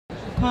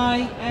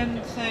Hi,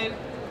 so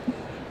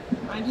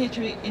I'm here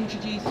to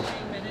introduce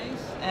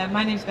Meadows.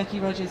 My name's Becky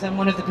Rogers. I'm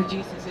one of the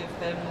producers of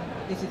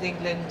This Is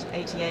England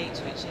 88,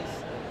 which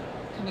is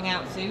coming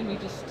out soon. We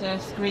just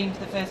screened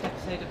the first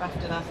episode of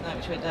BAFTA last night,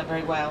 which went down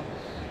very well.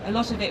 A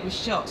lot of it was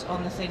shot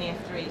on the Sony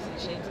F3,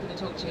 so Shane's going to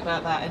talk to you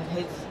about that and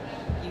his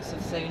use of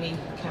Sony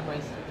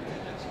cameras.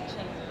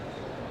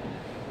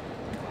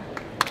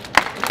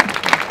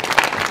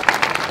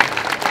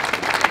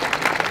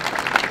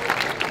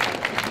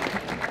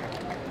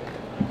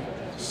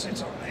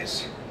 Sit on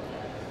this.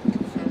 Okay,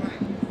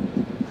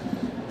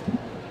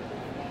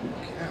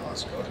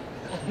 that's good.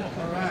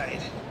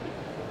 Alright.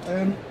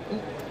 I'll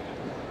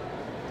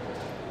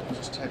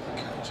just take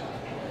the coat.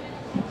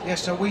 Yeah,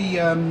 so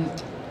we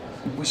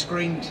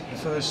screened the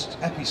first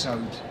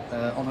episode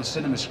on a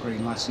cinema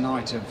screen last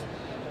night of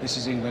This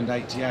Is England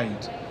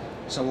 88.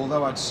 So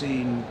although I'd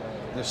seen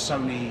the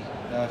Sony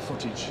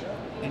footage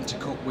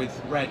intercut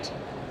with red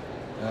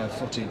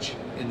footage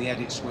in the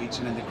edit suites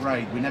and in the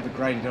grade, we never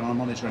graded it on a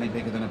monitor any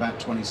bigger than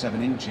about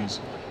 27 inches.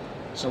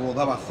 So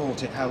although I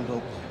thought it held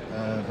up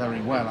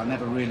very well, I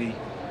never really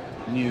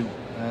knew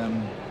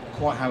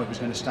quite how it was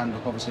going to stand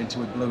up, obviously,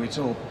 until we blew it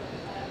up.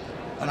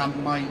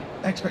 And my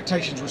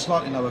expectations were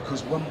slightly lower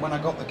because when I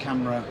got the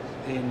camera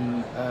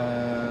in,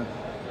 I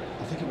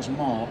think it was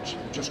March,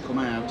 just come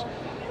out,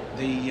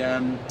 the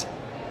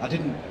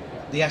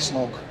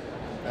S-Log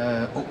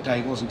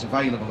update wasn't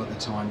available at the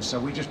time, so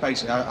we just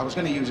basically, I was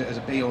going to use it as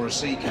a B or a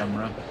C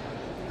camera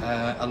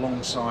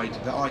alongside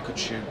that I could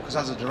shoot, because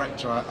as a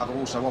director I've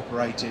also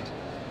operated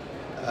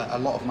a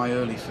lot of my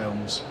early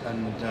films,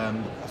 and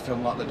a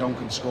film like the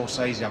Duncan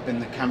Scorsese, I've been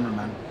the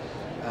cameraman.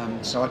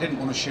 So I didn't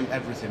want to shoot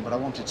everything, but I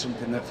wanted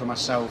something that for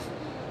myself,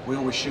 we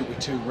always shoot with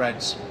two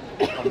reds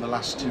on the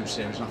last two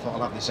series, and I thought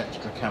I'll have this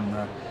extra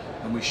camera,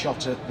 and we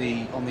shot at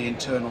on the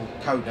internal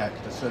codec,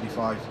 the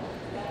 35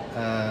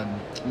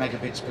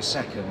 megabits per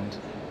second,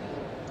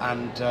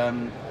 and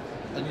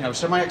you know,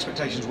 so my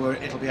expectations were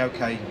it'll be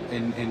okay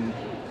in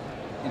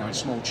you know, in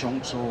small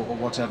chunks or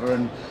whatever,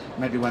 and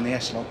maybe when the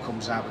S-Log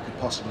comes out we could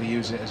possibly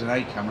use it as an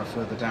A camera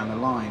further down the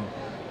line.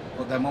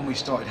 But then when we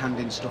started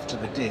handing stuff to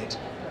the DIT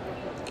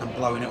and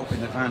blowing it up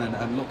in the van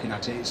and looking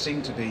at it, it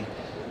seemed to be,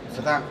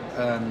 for that,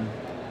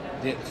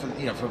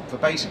 for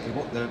basically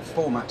what the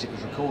format it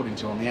was recording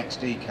to on the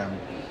XD cam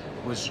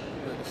was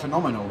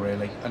phenomenal,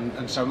 really.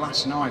 And so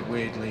last night,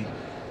 weirdly,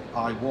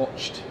 I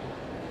watched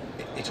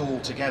it all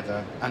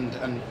together,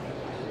 and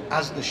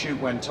as the shoot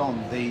went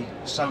on, the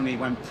Sony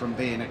went from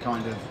being a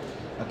kind of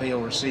a B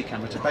or a C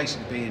camera to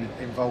basically being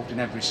involved in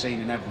every scene,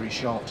 in every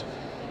shot,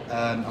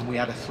 and we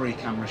had a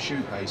 3-camera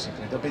shoot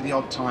basically. There'll be the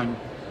odd time,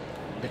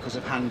 because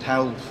of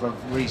handheld, for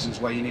reasons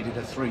where you needed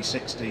a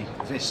 360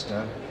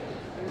 vista,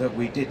 that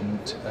we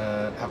didn't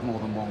have more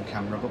than one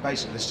camera, but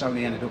basically the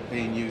Sony ended up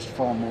being used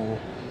far more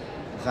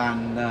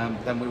than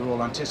we were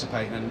all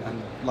anticipating,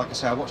 and like I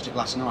say, I watched it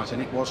last night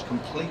and it was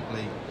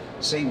completely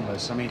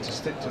seamless. I mean, to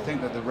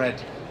think that the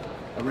red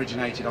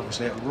originated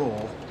obviously at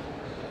RAW,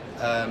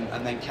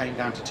 and then came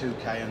down to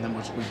 2K, and then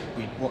we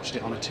watched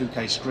it on a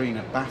 2K screen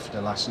at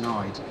BAFTA last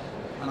night,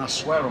 and I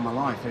swear on my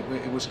life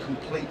it was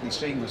completely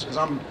seamless, because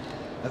I'm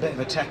a bit of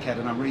a tech head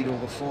and I read all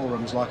the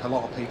forums like a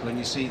lot of people, and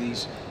you see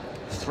these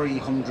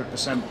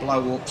 300%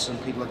 blow-ups and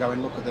people are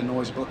going, look at the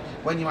noise, but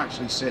when you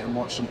actually sit and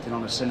watch something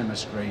on a cinema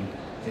screen,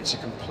 it's a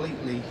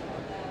completely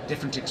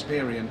different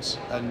experience,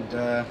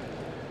 and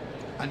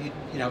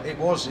you know, it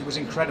was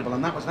incredible,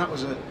 and that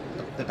was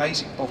the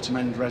basic bottom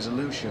end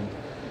resolution.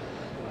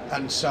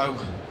 And so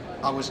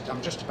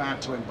I'm just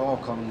about to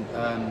embark on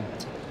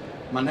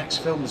my next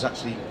film. Is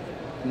actually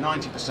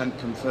 90%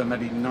 confirmed,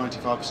 maybe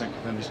 95%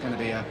 confirmed. It's going to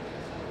be a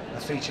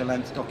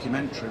feature-length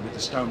documentary with the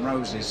Stone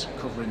Roses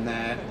covering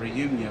their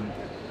reunion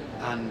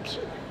and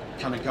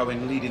kind of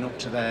leading up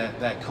to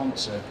their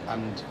concert.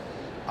 And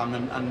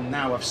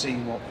now I've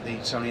seen what the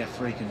Sony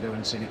F3 can do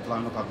and seen it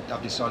blown up.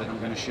 I've decided I'm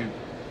going to shoot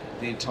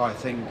the entire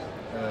thing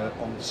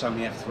on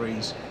Sony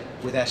F3s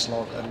with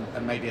S-Log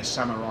and maybe a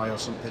Samurai or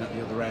something at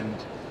the other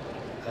end,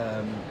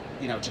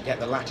 you know, to get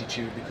the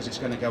latitude, because it's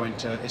going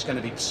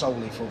to be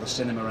solely for the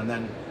cinema and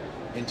then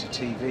into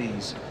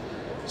TVs.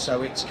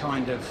 So it's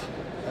kind of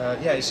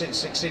yeah, it's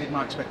exceeded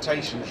my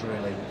expectations,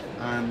 really.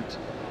 And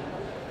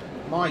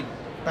my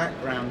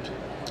background,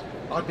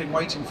 I've been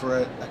waiting for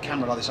a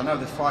camera like this. I know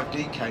the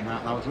 5D came out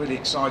and I was really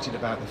excited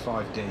about the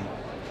 5D,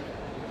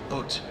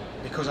 but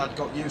because I'd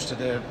got used to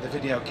the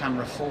video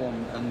camera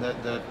form and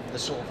the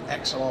sort of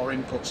XLR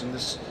inputs, and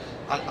this,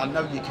 I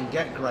know you can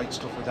get great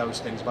stuff with those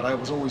things, but I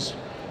was always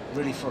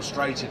really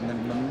frustrated in the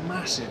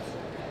massive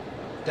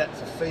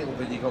depth of field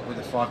that you got with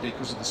the 5D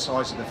because of the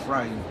size of the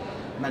frame.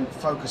 Meant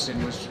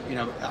focusing was, you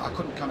know, I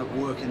couldn't kind of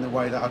work in the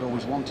way that I'd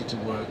always wanted to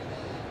work.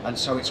 And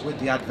so it's with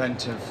the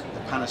advent of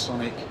the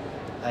Panasonic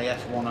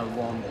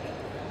AF101,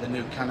 the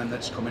new Canon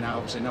that's coming out.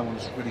 Obviously no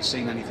one's really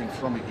seen anything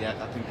from it yet.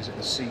 I think it's at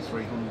the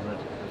C300,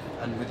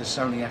 and with the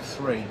Sony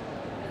F3,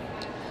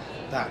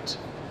 that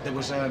there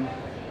was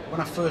when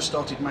I first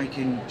started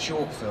making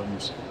short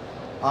films,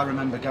 I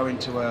remember going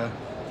to a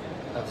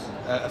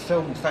a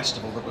film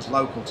festival that was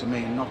local to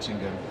me in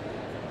Nottingham,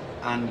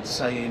 and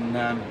saying,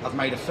 I've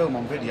made a film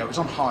on video. It was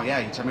on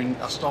High 8. I mean,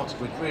 I started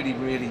with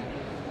really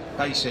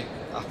basic,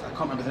 I can't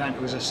remember the name,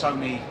 it was a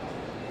Sony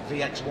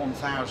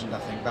VX1000, I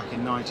think, back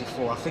in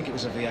 '94. I think it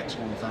was a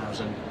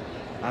VX1000.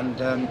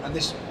 And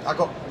this, I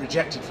got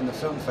rejected from the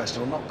film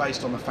festival, not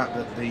based on the fact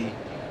that the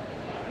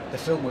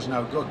film was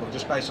no good, but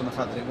just based on the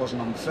fact that it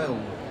wasn't on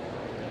film.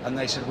 And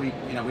they said, we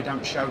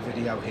don't show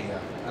video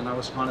here. And I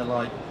was kind of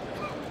like,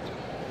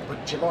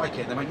 but do you like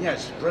it? They went, yeah,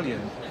 it's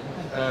brilliant.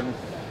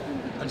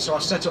 And so I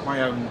set up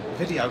my own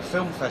video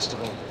film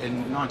festival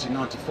in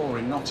 1994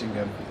 in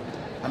Nottingham.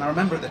 And I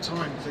remember at the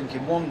time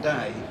thinking, one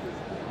day,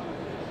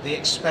 the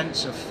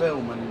expense of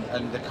film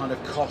and the kind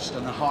of cost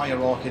and the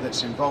hierarchy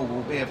that's involved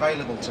will be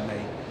available to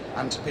me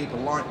and to people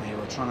like me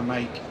who are trying to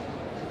make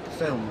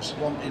films.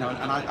 And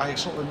I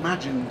sort of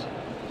imagined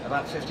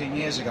about 15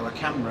 years ago a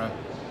camera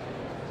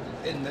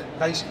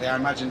basically I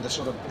imagined the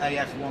sort of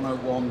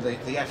AF101,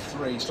 the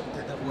F3,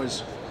 something that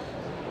was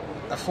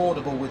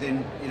affordable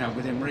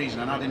within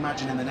reason. And I'd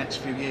imagine in the next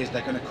few years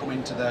they're going to come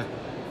into the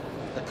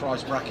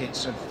price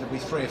brackets of, there'll be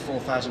 £3,000 or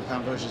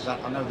 £4,000 versions.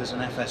 I know there's an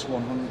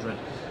FS100.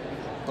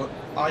 But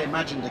I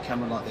imagined a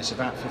camera like this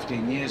about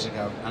 15 years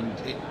ago, and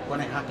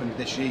when it happened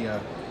this year,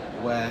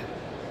 where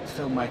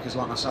filmmakers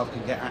like myself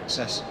can get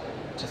access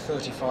to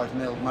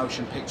 35mm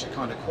motion picture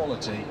kind of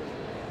quality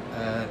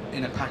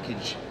in a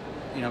package,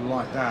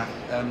 like that,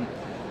 and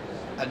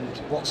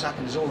what's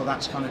happened is all of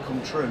that's kind of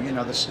come true.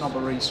 The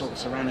snobbery sort of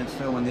surrounding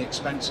film and the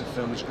expensive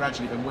film has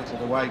gradually been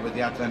whittled away with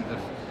the advent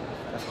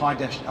of high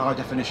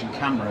definition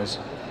cameras,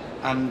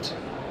 and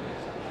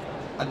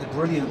the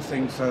brilliant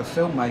thing for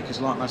filmmakers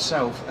like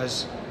myself,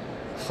 as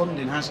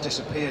funding has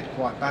disappeared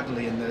quite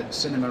badly in the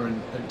cinema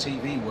and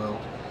TV world,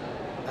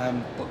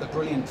 but the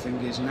brilliant thing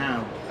is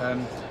now,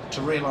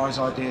 to realise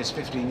ideas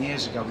 15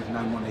 years ago with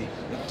no money,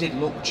 it did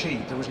look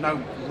cheap. There was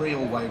no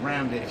real way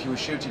around it. If you were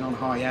shooting on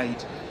High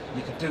 8,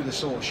 you could do the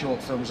sort of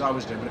short films I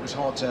was doing, but it was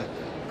hard to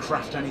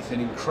craft anything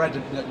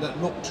incredible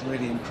that looked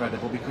really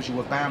incredible because you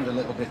were bound a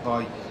little bit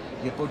by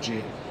your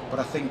budget. But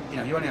I think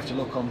you only have to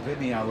look on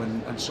Vimeo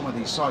and some of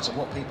these sites of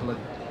what people are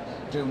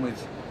doing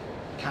with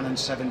Canon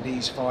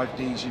 7Ds,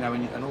 5Ds,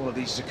 and all of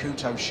these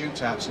Zacuto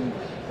shootouts and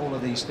all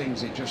of these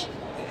things.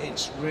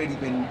 It's really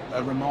been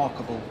a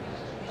remarkable,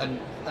 and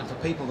for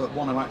people that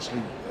want to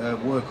actually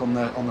work on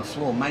the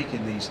floor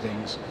making these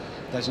things,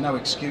 there's no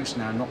excuse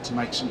now not to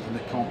make something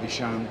that can't be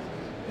shown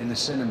in the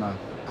cinema,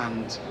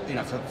 and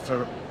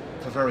for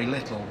very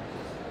little.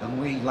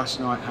 And we last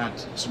night had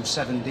some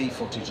 7D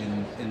footage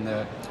in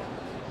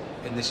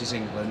This Is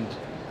England,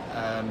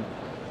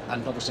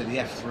 and obviously the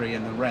F3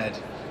 and the Red.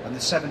 And the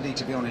 7D,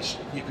 to be honest,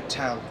 you could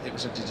tell it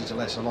was a digital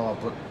SLR,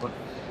 but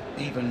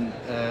even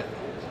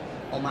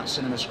on that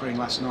cinema screen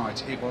last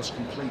night, it was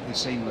completely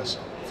seamless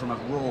from a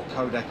raw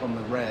codec on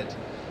the Red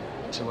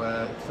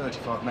to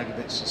 35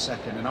 megabits a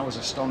second. And I was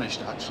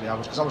astonished, actually,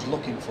 because I was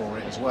looking for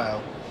it as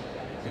well,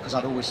 because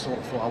I'd always thought,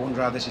 I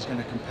wonder how this is going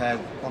to compare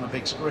on a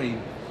big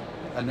screen.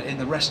 And in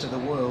the rest of the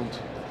world,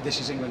 This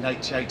Is England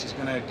 88 is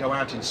going to go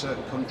out in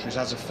certain countries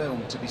as a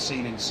film to be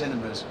seen in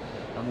cinemas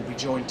and will be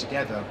joined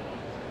together.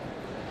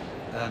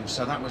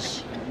 So that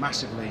was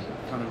massively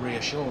kind of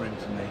reassuring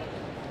for me.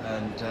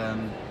 And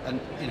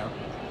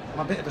I'm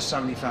a bit of a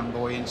Sony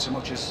fanboy in so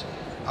much as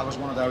I was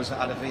one of those that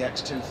had a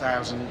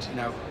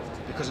VX2000,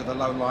 because of the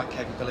low light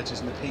capabilities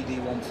and the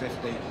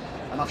PD150.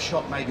 And I've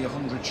shot maybe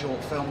 100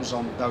 short films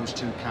on those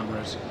two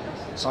cameras.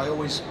 So I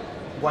always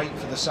wait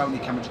for the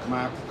Sony camera to come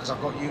out because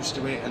I've got used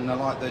to it and I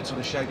like the sort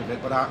of shape of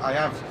it. But I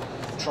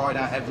have tried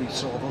out every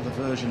sort of other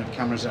version of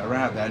cameras that are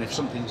out there, and if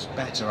something's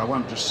better, I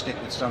won't just stick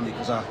with Sony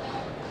because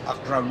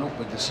I've grown up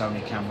with the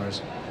Sony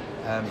cameras.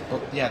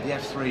 But yeah, the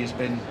F3 has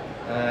been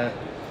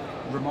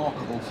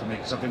remarkable for me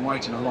because I've been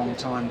waiting a long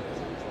time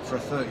for a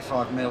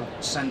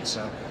 35mm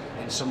sensor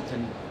in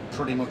something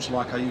pretty much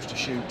like I used to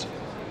shoot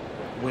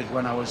with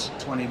when I was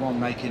 21,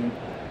 making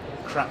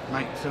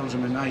films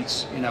with my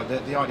mates.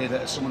 The idea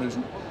that someone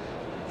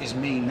is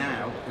me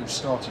now, who's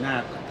starting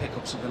out, could pick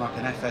up something like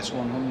an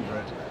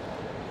FS100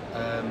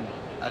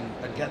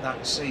 and get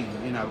that seen,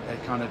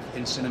 kind of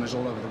in cinemas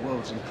all over the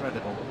world is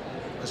incredible.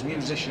 Because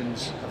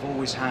musicians have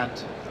always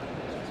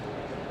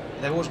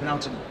they've always been able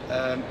to,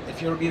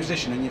 if you're a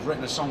musician and you've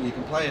written a song, you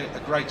can play a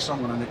great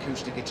song on an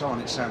acoustic guitar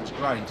and it sounds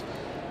great.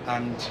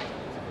 And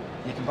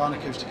you can buy an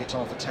acoustic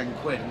guitar for 10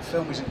 quid, and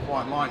film isn't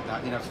quite like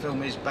that.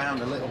 Film is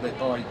bound a little bit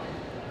by,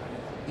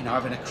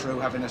 having a crew,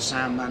 having a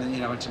sound man,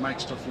 and to make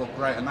stuff look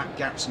great, and that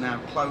gap's now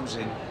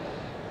closing.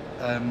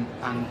 And,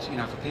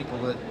 for people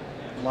that,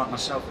 like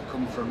myself, that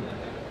come from,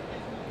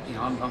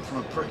 I'm from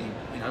a pretty,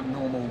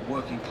 normal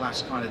working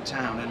class kind of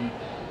town, and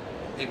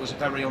it was a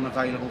very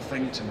unavailable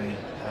thing to me,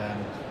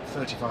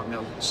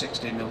 35mm,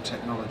 16mm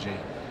technology,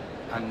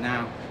 and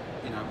now,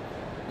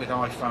 with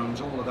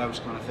iPhones, all of those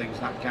kind of things,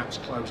 that gap's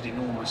closed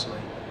enormously.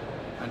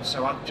 And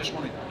so I just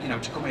wanted,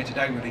 to come here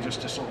today really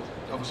just to sort of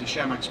obviously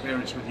share my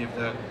experience with you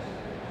of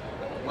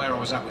where I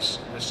was at with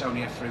the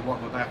Sony F3, what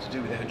I'm about to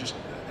do with it, and just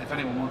if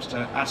anyone wants to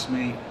ask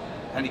me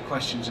any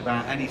questions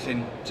about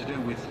anything to do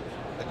with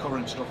the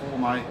current stuff or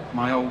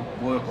my old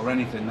work or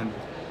anything, then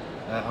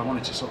I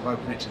wanted to sort of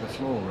open it to the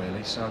floor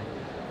really. So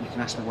you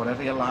can ask me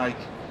whatever you like.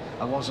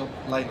 I was up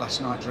late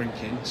last night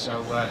drinking,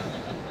 so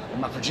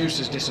my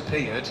producer's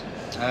disappeared.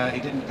 He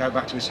didn't go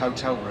back to his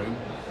hotel room,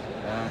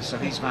 so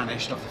he's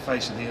vanished off the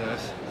face of the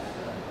earth.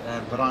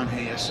 But I'm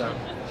here, so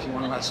if you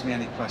want to ask me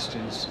any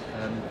questions,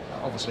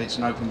 obviously it's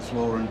an open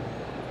floor and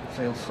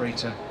feel free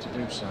to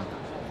do so.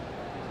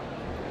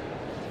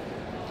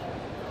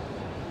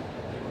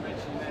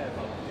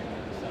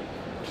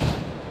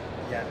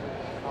 Yeah.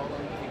 How long do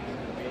you think it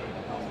would be?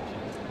 How much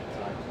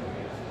time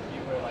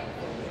you were like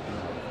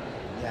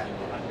Yeah.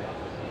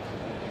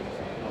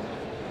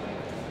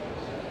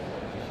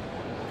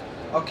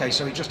 Okay,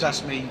 so he just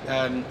asked me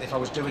if I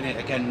was doing it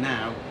again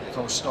now, if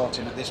I was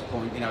starting at this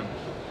point, you know,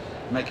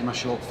 making my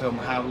short film,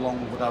 how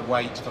long would I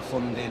wait for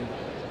funding?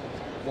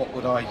 What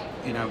would I,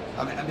 you know,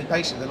 I mean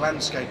basically the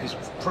landscape is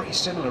pretty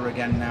similar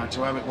again now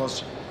to how it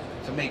was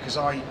for me, because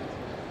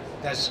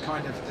there's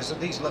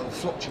these little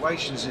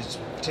fluctuations, in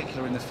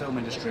particular in the film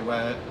industry,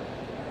 where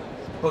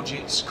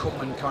budgets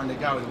come and kind of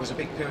go. There was a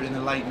big period in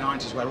the late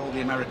 90s where all the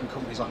American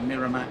companies like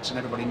Miramax and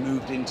everybody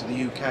moved into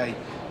the UK,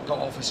 got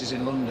offices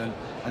in London,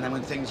 and then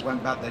when things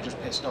went bad they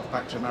just pissed off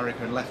back to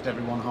America and left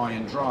everyone high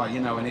and dry, you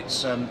know, and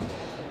it's and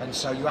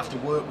so you have to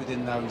work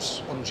within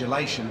those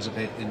undulations a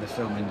bit in the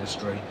film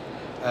industry.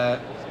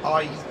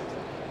 I'm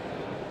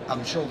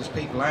sure there's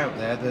people out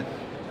there that,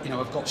 you know,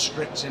 have got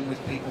scripts in with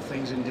people,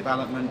 things in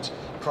development,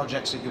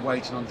 projects that you're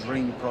waiting on,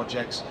 dream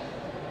projects.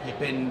 You've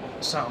been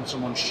sat on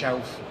someone's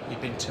shelf,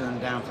 you've been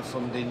turned down for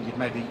funding, you've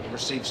maybe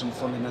received some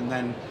funding and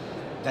then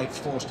they've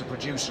forced a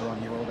producer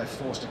on you, or they've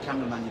forced a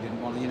cameraman you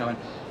didn't want, you know. And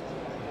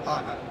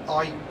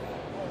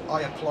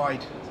I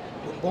applied.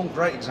 One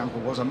great example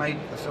was I made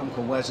a film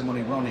called Where's the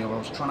Money Ronnie, or I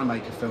was trying to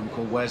make a film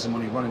called Where's the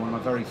Money Ronnie, one of my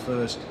very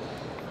first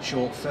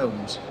short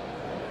films,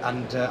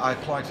 and I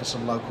applied for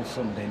some local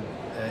funding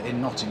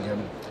in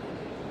Nottingham,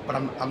 but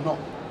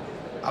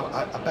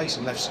I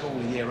basically left school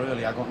a year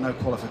early. I got no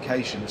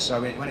qualifications,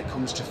 so when it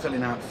comes to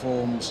filling out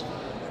forms,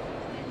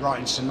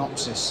 writing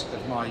synopsis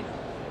of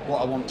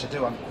what I want to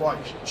do, I'm quite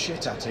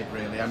shit at it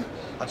really.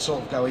 I'd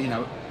sort of go, you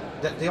know,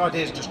 the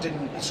ideas just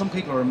didn't. Some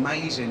people are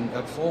amazing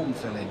at form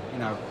filling, you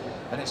know,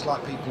 and it's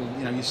like people,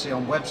 you know, you see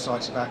on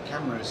websites about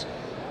cameras,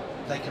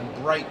 they can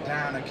break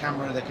down a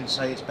camera, they can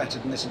say it's better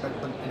than this, but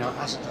you know,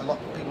 as a lot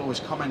of people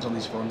always comment on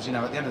these forums, you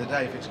know, at the end of the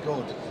day, if it's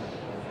good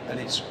and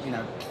it's, you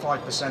know,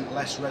 5%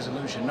 less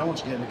resolution, no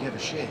one's going to give a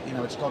shit. You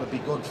know, it's got to be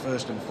good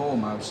first and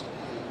foremost.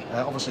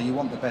 Obviously, you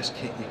want the best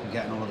kit you can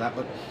get and all of that,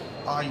 but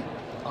I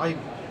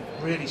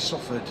really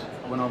suffered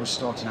when I was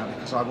starting out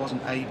because I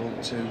wasn't able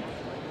to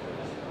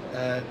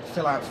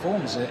fill out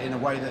forms in a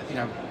way that, you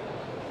know,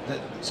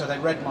 so they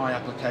read my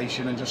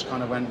application and just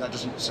kind of went, that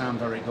doesn't sound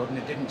very good, and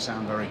it didn't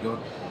sound very good,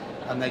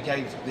 and they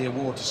gave the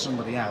award to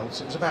somebody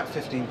else. It was about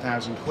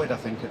 15,000 quid, I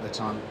think, at the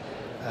time,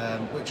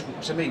 which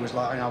to me was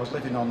like, I was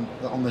living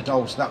on the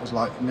dole, so that was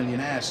like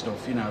millionaire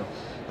stuff, you know.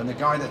 And the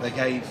guy that they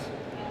gave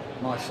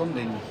my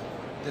funding,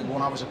 the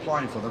one I was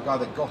applying for, the guy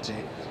that got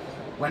it,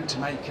 went to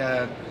make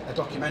a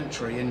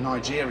documentary in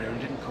Nigeria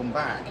and didn't come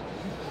back.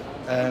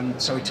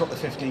 So he took the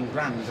 15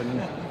 grand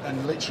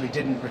and literally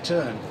didn't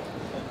return.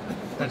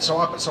 And so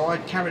I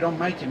carried on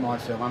making my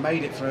film. I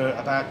made it for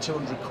about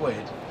 200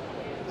 quid,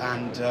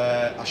 and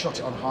I shot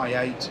it on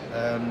high 8,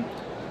 and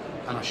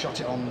I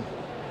shot it on,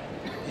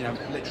 you know,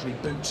 literally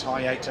boots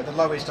high 8. At the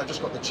lowest, I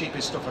just got the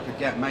cheapest stuff I could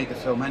get, made the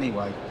film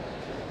anyway.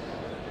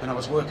 And I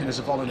was working as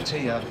a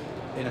volunteer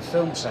in a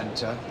film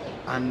centre,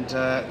 and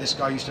this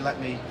guy used to let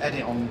me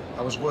edit on,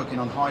 I was working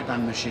on high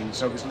band machines,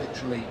 so it was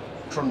literally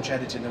crunch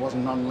editing. There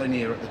wasn't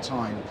non-linear at the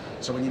time,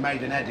 so when you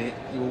made an edit,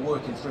 you were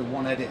working through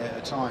one edit at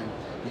a time.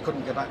 You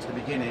couldn't go back to the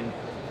beginning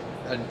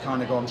and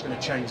kind of go, I'm just going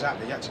to change that,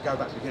 but you had to go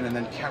back to the beginning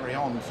and then carry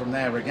on from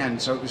there again.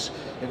 So it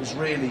was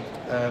really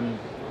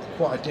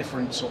quite a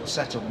different sort of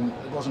setup, and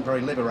it wasn't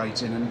very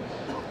liberating. And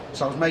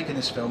so I was making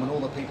this film, and all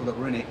the people that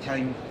were in it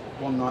came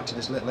one night to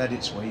this little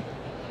edit suite,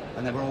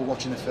 and they were all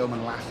watching the film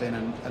and laughing,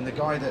 and the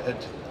guy that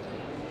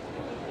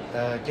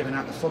had given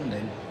out the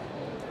funding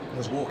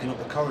was walking up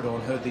the corridor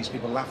and heard these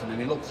people laughing, and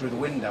he looked through the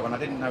window, and I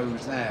didn't know he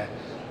was there,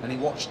 and he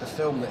watched the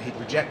film that he'd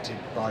rejected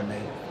by me,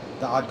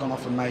 that I'd gone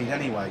off and made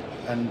anyway,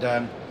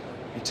 and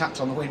he tapped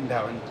on the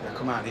window and I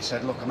come out and he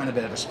said, look, I'm in a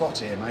bit of a spot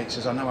here, mate. He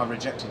says, I know I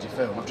rejected your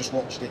film, I've just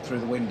watched it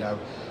through the window,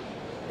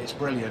 it's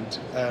brilliant.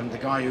 The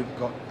guy who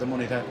got the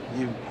money that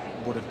you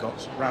would have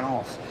got ran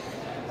off.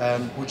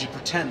 Would you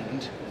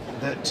pretend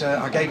that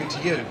I gave it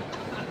to you,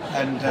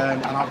 and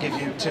I'll give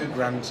you 2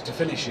 grand to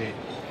finish it?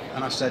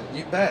 And I said,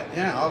 you bet,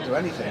 yeah, I'll do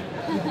anything.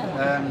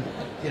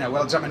 You know,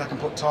 well, does that mean I can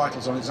put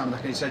titles on it? Does that mean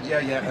I can? He said,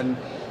 yeah,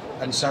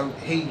 and so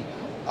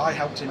I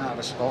helped him out of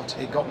a spot.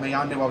 It got me,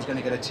 I knew I was going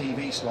to get a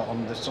TV slot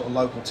on the sort of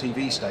local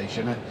TV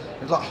station. It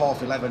was like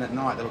 11:30 at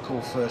night, they were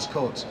called First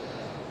Cuts.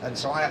 And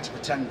so I had to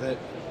pretend that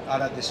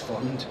I'd had this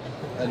fund,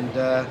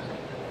 and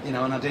you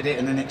know, and I did it,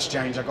 and in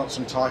exchange I got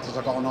some titles,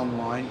 I got an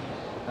online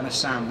and a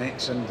sound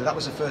mix, and that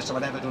was the first time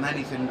I'd ever done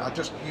anything. I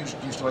just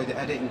used to either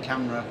edit in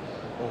camera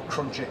or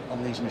crunch it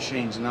on these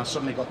machines, and I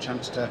suddenly got a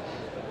chance to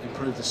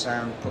improve the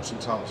sound, put some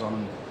titles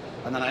on,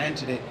 and then I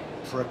entered it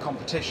for a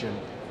competition,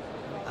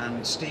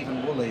 and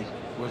Stephen Woolley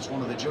was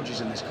one of the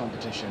judges in this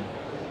competition,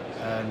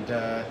 and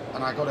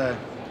I got a,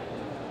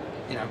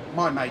 you know,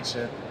 my mates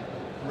are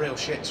real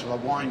shits for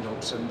like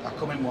wind-ups, and I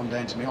come in one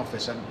day into my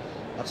office and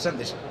I'd sent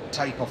this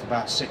tape off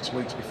about 6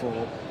 weeks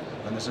before,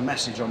 and there's a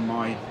message on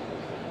my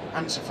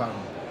answer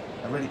phone,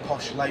 a really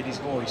posh lady's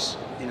voice,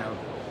 you know,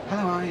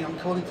 hello, I'm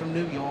calling from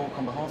New York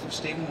on behalf of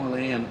Stephen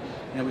Woolley, and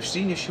you know, we've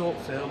seen your short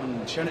film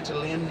and shown it to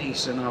Liam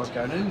Neeson, and I was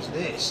going, who's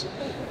this?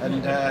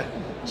 And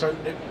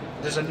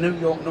there's a New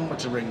York number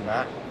to ring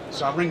back,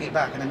 so I ring it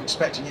back and I'm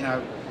expecting, you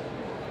know,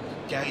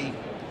 gay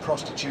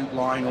prostitute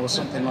line or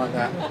something like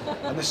that,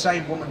 and the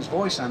same woman's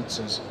voice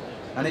answers,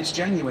 and it's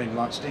genuine,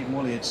 like Stephen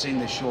Woolley had seen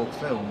this short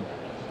film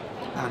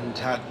and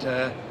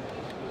had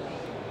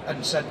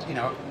and said, you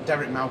know,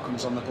 Derek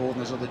Malcolm's on the board and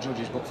there's other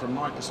judges, but from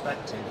my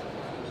perspective,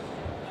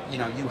 you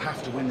know, you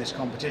have to win this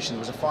competition. There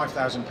was a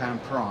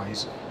 £5,000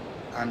 prize,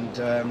 and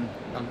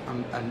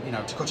you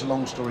know, to cut a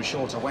long story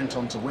short, I went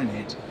on to win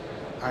it,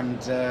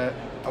 and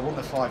I won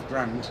the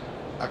 £5,000.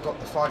 I got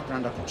the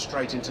 £5,000 I put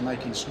straight into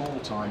making Small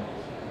Time.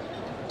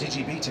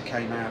 Digibeta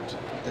came out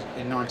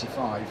in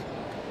 '95,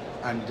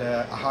 and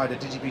I hired a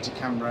Digibeta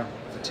camera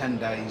for 10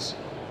 days,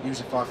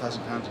 used the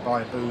 £5,000 to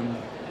buy a boom,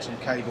 some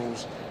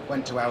cables,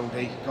 went to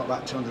Aldi, got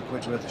about 200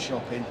 quid's worth of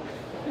shopping,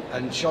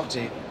 and shot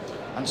it.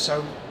 And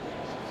so,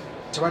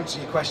 to answer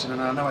your question, and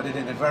I know I did it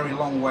in a very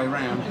long way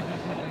round,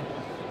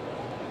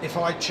 if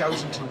I'd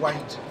chosen to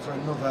wait for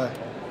another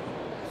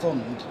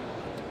fund,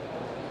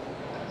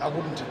 I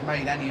wouldn't have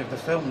made any of the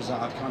films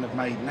that I've kind of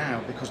made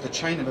now, because the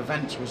chain of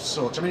events was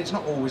such. I mean, it's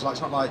not always like,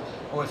 it's not like,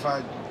 oh, if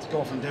I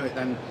go off and do it,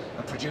 then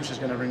a producer's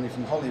going to ring me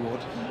from Hollywood.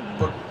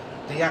 But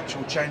the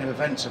actual chain of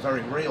events are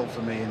very real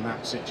for me in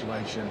that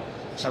situation.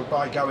 So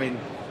by going,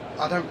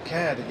 I don't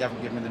care that you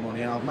haven't given me the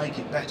money, and I'll make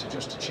it better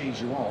just to cheese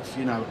you off.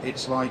 You know,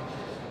 it's like,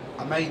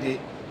 I made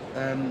it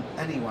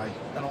anyway,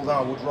 and although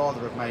I would rather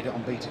have made it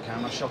on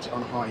Betacam, I shot it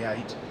on High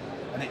 8,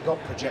 and it got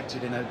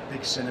projected in a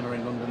big cinema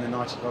in London. The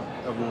night it got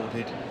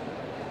awarded,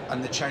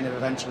 and the chain of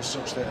events was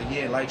such that a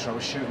year later I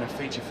was shooting a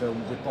feature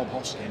film with Bob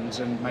Hoskins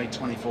and made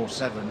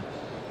 24/7,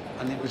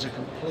 and it was a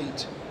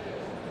complete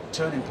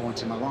turning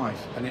point in my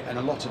life, and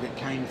a lot of it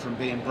came from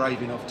being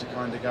brave enough to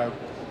kind of go,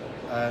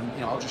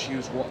 you know, I'll just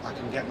use what I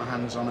can get my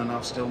hands on and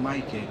I'll still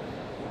make it.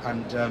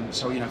 And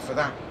so, you know, for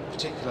that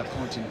particular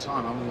point in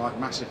time, I'm like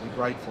massively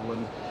grateful,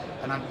 and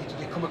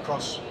you come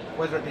across,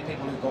 whether it be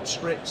people who've got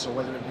scripts or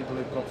whether it be people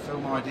who've got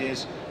film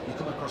ideas, you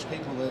come across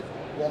people that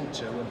want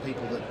to and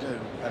people that do,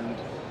 and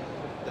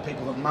the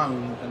people that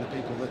moan and the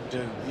people that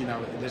do. You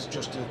know, there's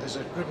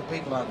a group of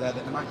people out there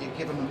that no matter you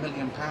give them £1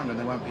 million and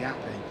they won't be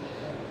happy,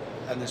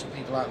 and there's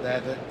people out there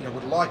that, you know,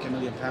 would like £1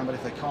 million, but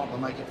if they can't, they'll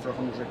make it for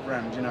 100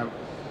 grand. You know,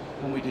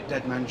 when we did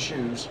Dead Man's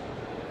Shoes,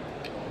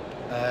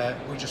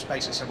 we just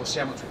basically said, we'll see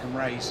how much we can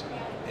raise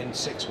in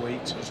 6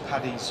 weeks, because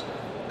Paddy's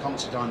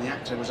Considine, the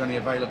actor, was only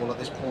available at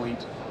this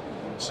point.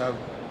 So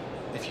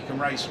if you can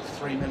raise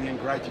 3 million,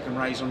 great. If you can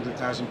raise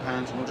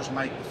 £100,000, we'll just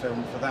make the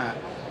film for that,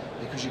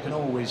 because you can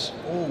always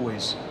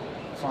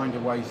find a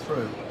way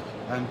through.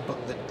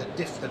 But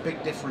the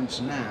big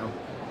difference now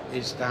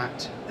is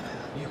that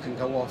you can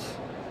go off,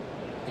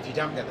 if you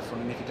don't get the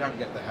funding, if you don't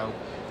get the help,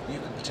 you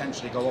can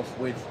potentially go off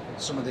with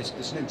some of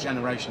this new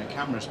generation of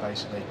cameras,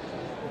 basically.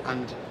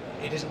 And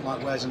it isn't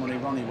like Where's the Money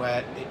Ronnie,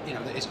 where it, you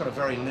know, it's got a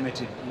very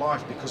limited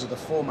life because of the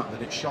format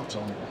that it's shot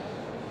on.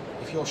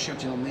 If you're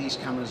shooting on these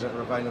cameras that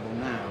are available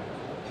now,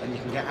 and you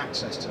can get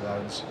access to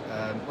those,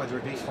 whether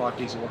it be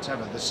 5Ds or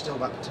whatever, there's still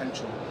that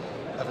potential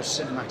of a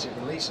cinematic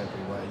release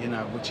everywhere, you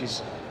know,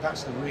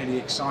 that's the really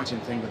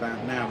exciting thing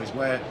about now, is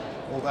where,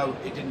 although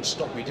it didn't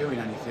stop me doing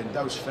anything,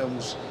 those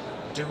films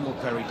do look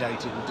very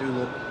dated and do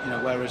look, you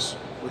know, whereas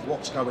with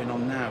what's going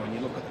on now, and you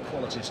look at the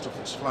quality of stuff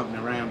that's floating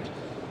around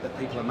that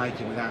people are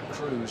making without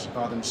crews,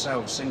 by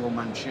themselves,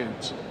 single-man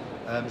shoots,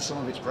 some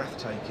of it's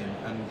breathtaking,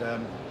 and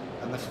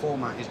the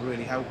format is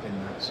really helping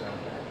that. So.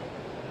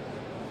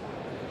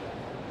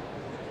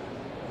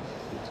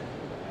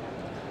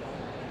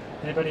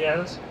 Anybody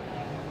else?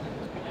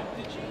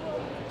 Did you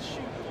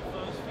shoot your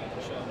first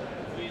feature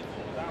with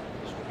or without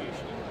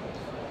distribution?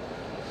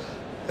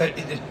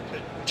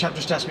 The chap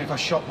just asked me if I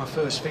shot my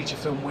first feature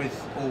film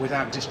with or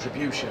without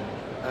distribution.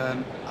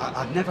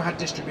 I'd never had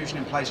distribution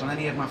in place on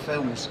any of my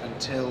films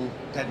until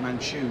Dead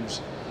Man's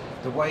Shoes.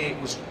 The way it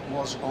was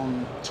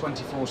on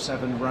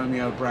 24/7,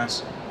 Romeo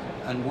Brass,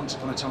 and Once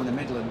Upon a Time in the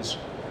Midlands,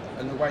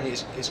 and the way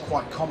it's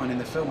quite common in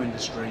the film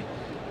industry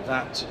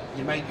that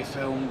you make your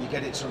film, you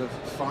get it sort of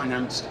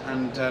financed,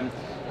 and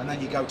then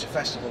you go to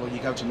festival or you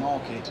go to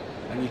market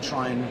and you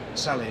try and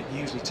sell it. You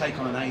usually take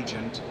on an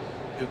agent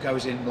who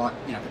goes in, like,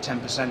 you know, for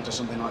 10% or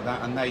something like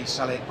that, and they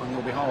sell it on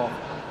your behalf.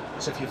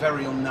 So if you're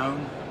very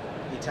unknown,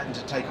 you tend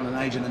to take on an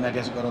agent that maybe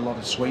hasn't got a lot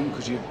of swing,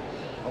 because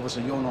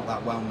obviously you're not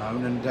that well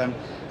known, and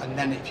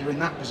then if you're in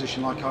that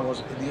position like I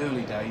was in the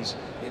early days,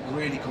 it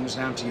really comes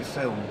down to your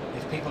film.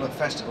 If people at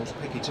festivals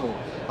pick it up,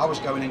 I was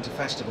going into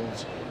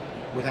festivals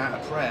without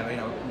a prayer. You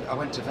know, I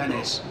went to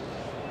Venice,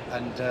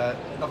 and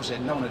obviously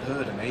no one had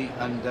heard of me,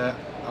 and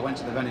I went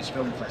to the Venice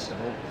Film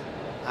Festival,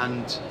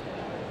 and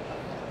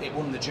it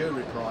won the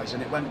jury prize,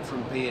 and it went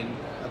from being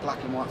a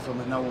black and white film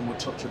that no one would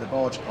touch with a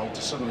barge pole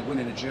to suddenly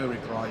winning a jury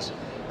prize.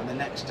 And the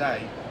next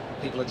day,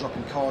 people are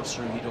dropping cards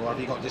through your door. Have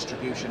you got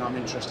distribution? I'm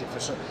interested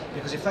for so,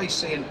 because if they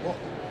see, and what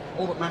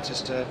all that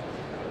matters to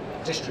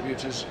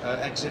distributors,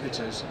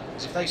 exhibitors,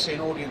 is if they see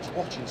an audience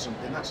watching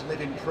something, that's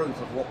living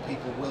proof of what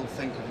people will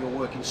think of your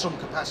work in some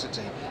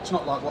capacity. It's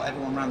not like what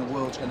everyone around the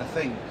world's going to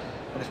think,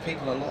 but if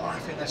people are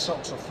laughing their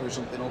socks off through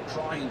something or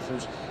crying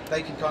through,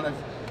 they can kind of,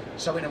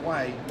 so in a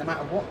way, no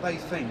matter what they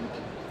think,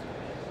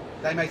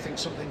 they may think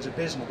something's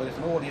abysmal, but if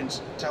an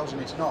audience tells them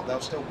it's not,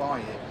 they'll still buy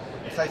it.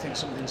 If they think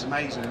something's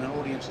amazing and an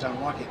audience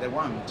don't like it, they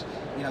won't.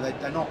 You know,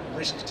 they're not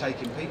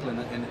risk-taking people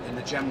in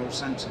the general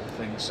sense of the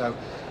thing. So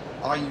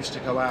I used to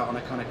go out on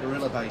a kind of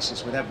guerrilla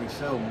basis with every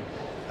film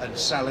and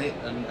sell it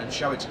and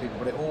show it to people,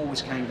 but it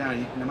always came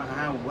down, no matter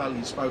how well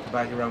you spoke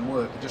about your own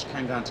work, it just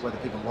came down to whether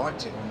people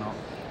liked it or not.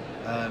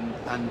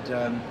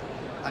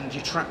 And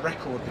your track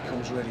record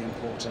becomes really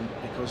important,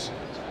 because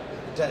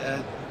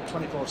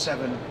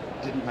 24/7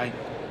 didn't make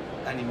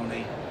any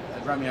money,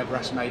 Romeo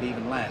Brass made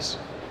even less,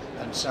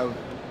 and so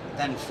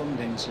then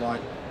funding's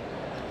like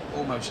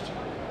almost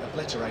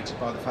obliterated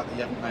by the fact that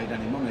you haven't made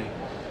any money.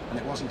 And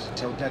it wasn't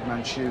until Dead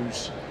Man's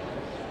Shoes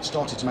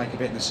started to make a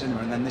bit in the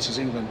cinema, and then This Is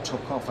England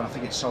took off, and I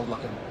think it sold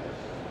like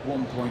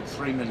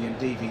 1.3 million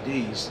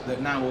DVDs,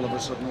 that now all of a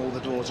sudden all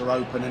the doors are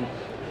open, and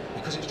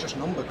because it's just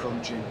number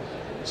crunching.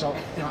 So,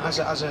 you know, as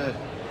an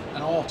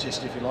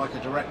artist, if you like, a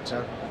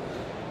director,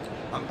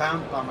 I'm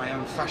bound by my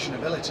own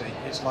fashionability.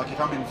 It's like if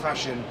I'm in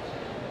fashion,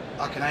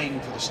 I can aim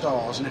for the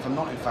stars, and if I'm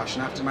not in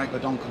fashion, I have to make the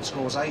Duncan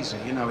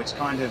Scorsese. You know, it's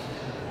kind of,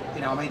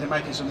 you know, I'm either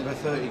making something for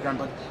 30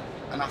 grand,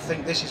 and I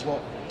think this is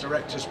what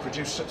directors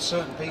produce.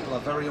 Certain people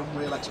have very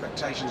unreal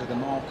expectations of the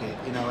market,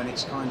 you know, and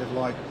it's kind of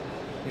like,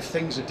 if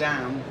things are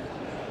down,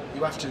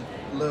 you have to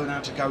learn how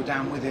to go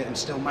down with it and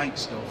still make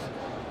stuff.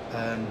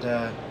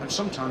 And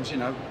sometimes, you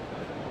know,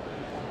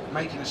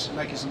 making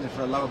something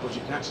for a lower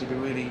budget can actually be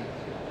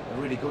a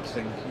really good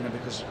thing, you know,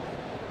 because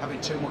having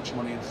too much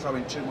money and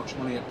throwing too much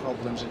money at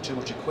problems and too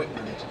much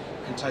equipment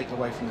can take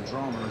away from the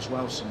drama as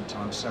well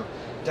sometimes. So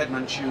Dead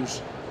Man's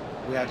Shoes,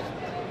 we had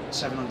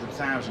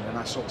 700,000, and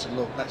I sort of said,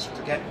 look, let's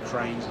forget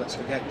cranes, let's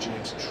forget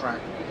jigs,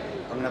 track.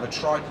 I'm going to have a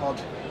tripod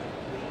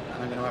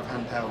and I'm going to have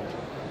handheld.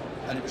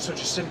 And it was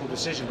such a simple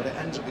decision, but it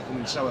ends up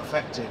becoming so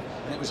effective,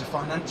 and it was a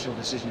financial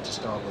decision to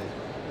start with.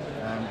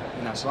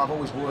 You know, so I've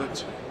always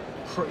worked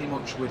pretty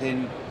much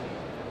within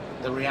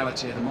the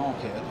reality of the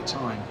market at the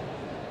time.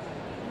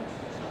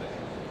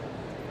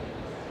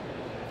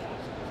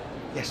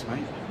 Yes,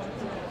 mate.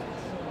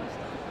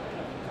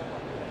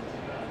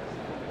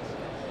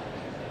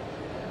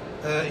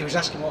 He was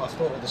asking what I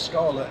thought of the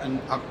Scarlet,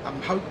 and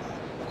I'm hoping.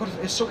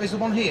 Is the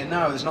one here?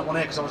 No, there's not one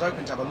here, because I was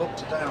hoping to have a look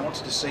today. I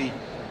wanted to see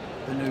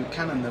the new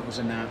Canon that was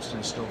announced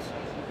and stuff.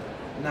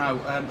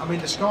 No, I mean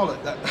the Scarlet.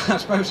 I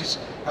suppose it's.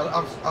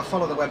 I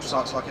follow the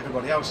websites like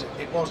everybody else.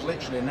 It was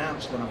literally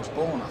announced when I was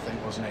born, I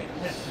think, wasn't it?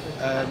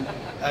 Yeah.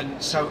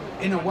 And so,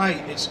 in a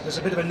way, there's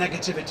a bit of a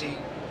negativity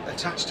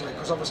attached to it,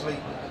 because obviously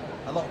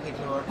a lot of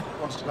people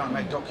who wanted to go out and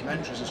make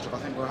documentaries and stuff, I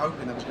think, were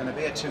hoping there was going to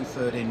be a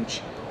 2/3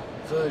 inch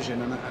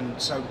version,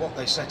 and so what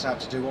they set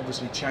out to do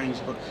obviously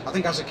changed. But I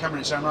think as a camera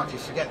in its own right, if you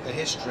forget the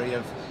history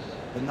of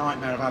the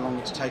nightmare of how long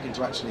it's taken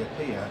to actually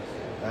appear,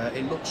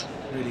 it looks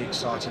really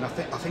exciting. I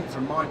think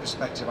from my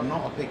perspective, I'm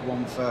not a big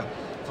one for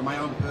my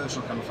own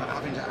personal camera, for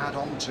having to add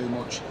on too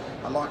much.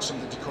 I like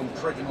something to come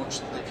pretty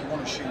much, if you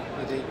want to shoot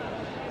with it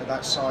at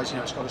that size, you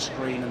know, it's got a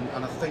screen,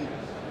 and I think,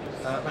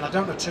 and I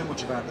don't know too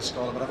much about the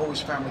Scarlet, but I've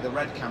always found with the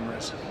red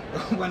cameras,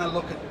 when I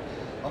look at,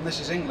 on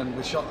This Is England,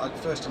 we shot,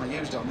 the first time I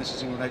used it on This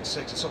Is England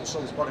 86, I sort of saw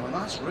this body and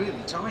went, that's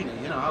really tiny,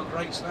 you know, how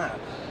great's that?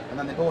 And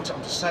then they brought it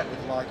onto set with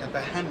like a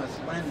behemoth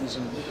lens,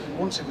 and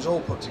once it was all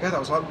put together, I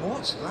was like,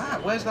 what's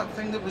that? Where's that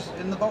thing that was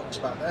in the box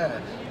back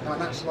there? And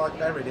that's like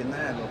buried in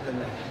there, look,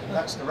 and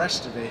that's the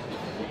rest of it.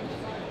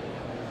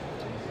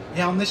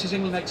 Yeah, on This Is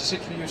England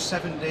 86 we used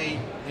 7D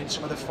in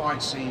some of the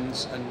fight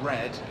scenes and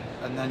red,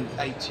 and then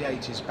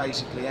 88 is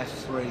basically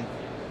F3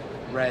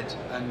 red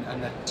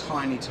and a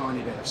tiny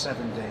bit of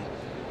 7D.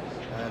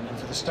 And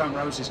for the Stone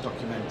Roses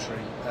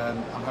documentary,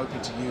 I'm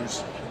hoping to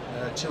use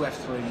 2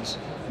 F3s,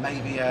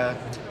 maybe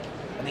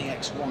an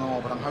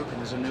EX1R, but I'm hoping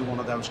there's a new one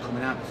of those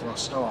coming out before I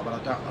start, but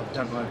I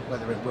don't know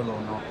whether it will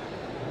or not.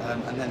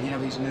 And then, you know,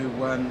 these new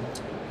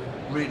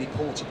really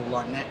portable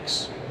like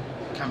Nex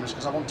cameras,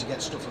 because I want to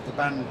get stuff of the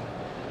band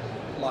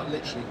like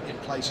literally in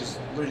places,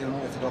 really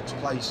unorthodox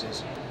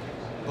places,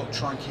 but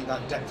try and keep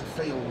that depth of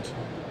field,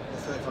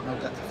 the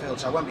 35mm depth of field.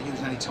 So I won't be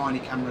using any tiny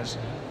cameras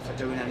for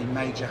doing any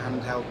major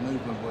handheld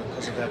movement work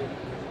because of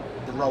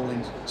the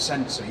rolling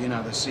sensor, you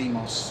know, the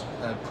CMOS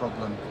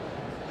problem.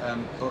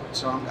 But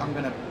so I'm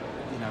going to,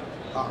 you know,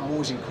 I'm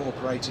always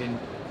incorporating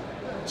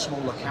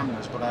smaller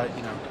cameras, but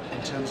you know,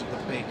 in terms of the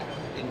big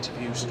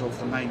interview stuff,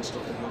 the main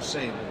stuff that you'll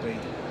see, it will be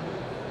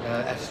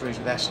f3s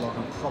with S-Log.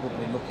 I'm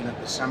probably looking at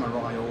the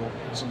Samurai or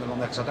something on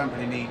there, because I don't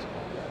really need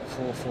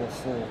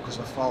 444 because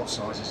the file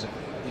sizes are,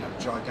 you know,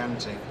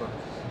 gigantic, but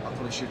I'll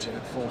probably shoot it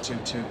at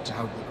 422 to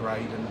help the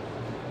grade, and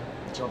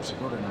the jobs are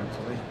good, and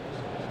hopefully.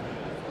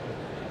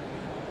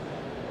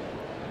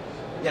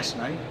 Yes,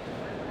 mate.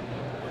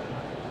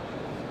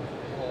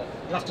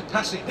 You'll have to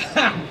pass it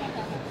down.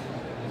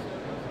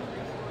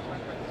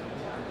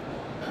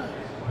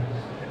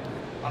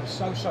 I'm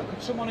so sorry.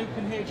 Could someone who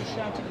can hear just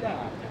shout it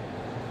down?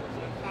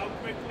 How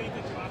quickly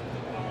did you have to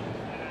on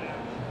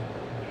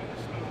the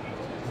Stone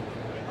Roses?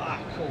 Ah,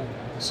 cool.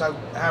 So,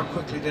 how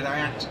quickly did I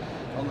act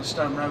on the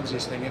Stone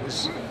Roses thing? I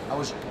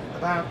was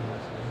about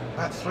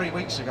 3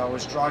 weeks ago. I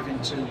was driving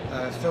to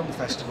a film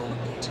festival,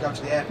 to go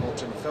to the airport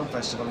to a film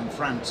festival in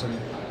France, and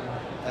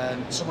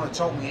someone had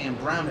told me Ian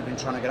Brown had been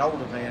trying to get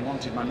hold of me and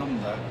wanted my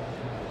number,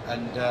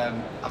 and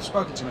I've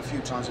spoken to him a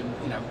few times, and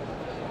you know,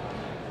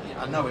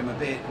 I know him a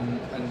bit, and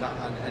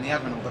he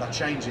had my number, but I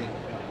change it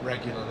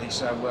regularly,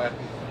 so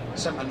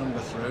sent my number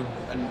through,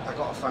 and I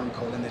got a phone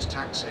call in this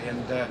taxi,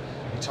 and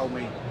he told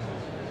me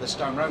the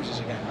Stone Roses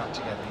are getting back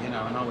together, you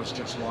know, and I was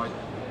just like,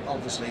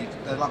 obviously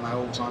they're like my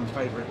all-time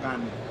favourite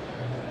band,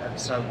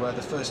 so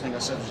the first thing I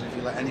said was, if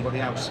you let anybody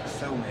else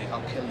film it,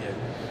 I'll kill you.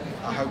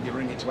 I hope you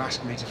ring it to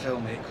ask me to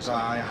film it, because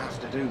I have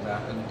to do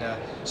that.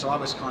 And so I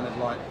was kind of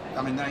like,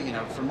 I mean, you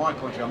know, from my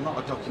point of view, I'm not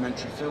a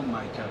documentary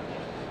filmmaker,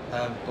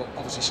 but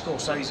obviously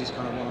Scorsese is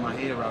kind of one of my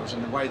heroes,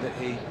 and the way that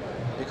he,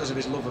 because of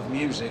his love of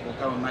music, will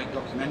go and make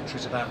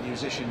documentaries about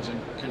musicians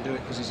and can do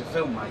it because he's a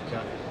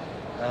filmmaker.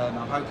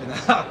 I'm hoping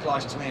that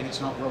applies to me and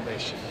it's not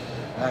rubbish,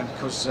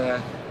 because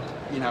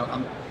you know,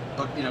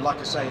 but you know, like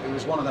I say, it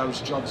was one of those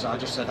jobs that I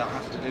just said I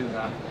have to do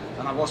that,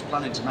 and I was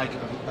planning to make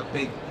a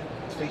big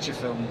feature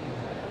film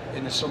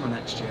in the summer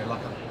next year,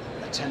 like a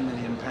 £10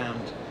 million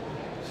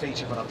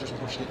feature, but I've just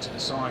pushed it to the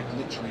side,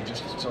 literally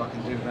just so I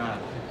can do that,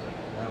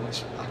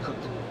 which I could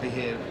be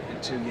here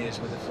in 2 years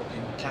with a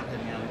fucking cap in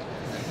hand,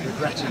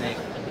 regretting it,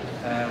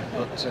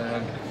 but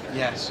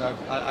yeah, so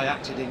I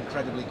acted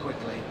incredibly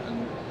quickly,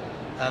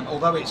 and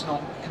although it's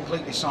not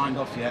completely signed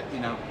off yet, you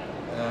know,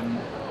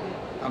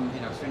 I'm,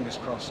 you know, fingers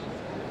crossed,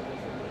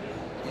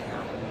 it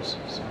happens,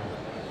 so.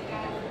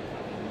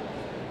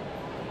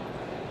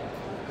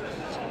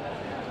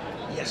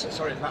 Yes,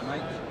 sorry for that,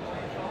 mate.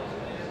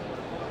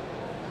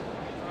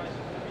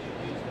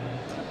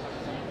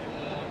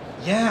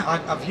 Yeah,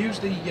 I've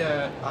used the,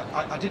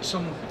 I did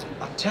some,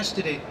 I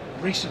tested it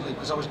recently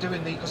because I was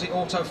doing because it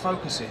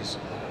auto-focuses.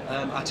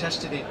 I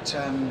tested it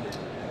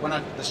when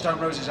the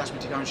Stone Roses asked me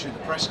to go and shoot the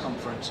press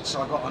conference,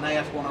 so I got an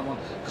AF101,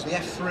 because the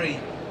F3,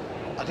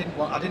 I didn't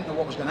know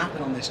what was going to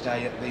happen on this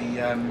day at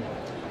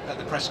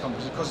the press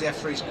conference, because the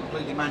F3 is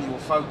completely manual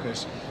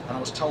focus, and I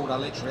was told I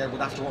literally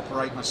would have to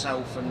operate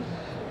myself, and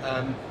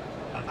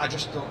I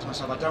just thought to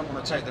myself, I don't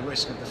want to take the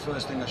risk of the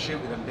first thing I shoot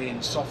with them being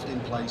soft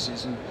in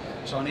places, and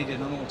so I needed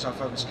an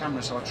autofocus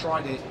camera, so I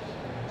tried it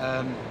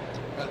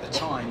at the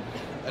time,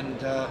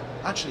 and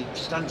actually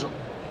stands up.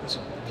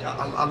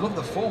 I love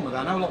the form of it.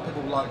 I know a lot of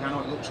people like, I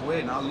know it looks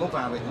weird, and I love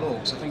how it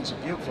looks. I think it's a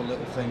beautiful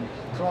little thing.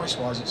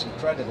 Price-wise, it's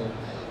incredible,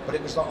 but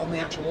it was like on the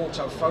actual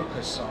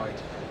autofocus side.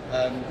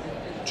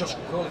 Just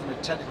purely from a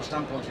technical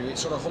standpoint of view, it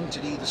sort of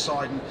hunted either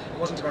side, and it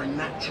wasn't a very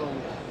natural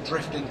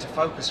drift into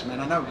focus for me.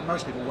 And I know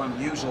most people won't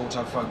use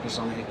autofocus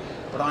on it,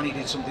 but I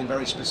needed something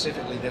very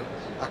specifically that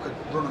I could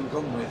run and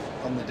gun with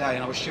on the day,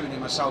 and I was shooting it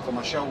myself on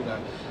my shoulder,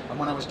 and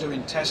when I was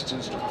doing tests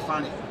and stuff, I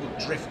found it would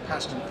drift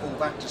past and pull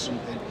back to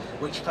something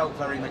which felt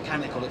very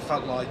mechanical. It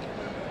felt like,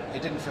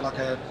 it didn't feel like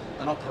an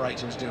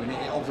operator was doing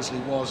it. It obviously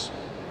was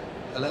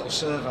a little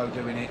servo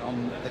doing it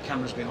on the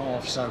camera's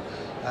behalf, so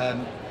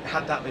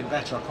had that been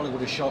better, I probably would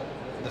have shot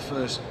the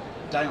first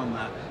day on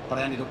that, but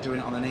I ended up doing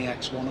it on an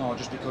EX1R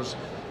just because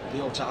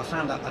the auto. I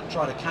found out I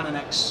tried a Canon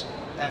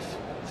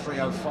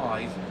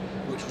XF305,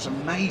 which was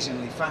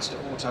amazingly fast at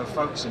auto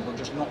focusing, but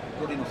just not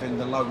good enough in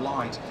the low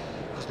light,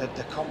 because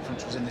the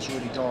conference was in this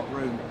really dark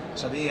room.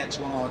 So the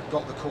EX1R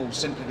got the call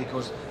simply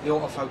because the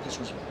autofocus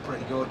was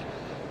pretty good,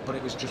 but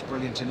it was just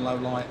brilliant in low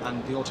light,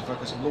 and the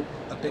autofocus looked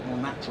a bit more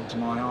natural to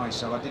my eye.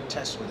 So I did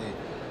tests with it,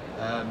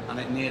 and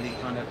it nearly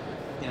kind of,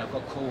 you know,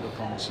 got called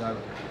upon. So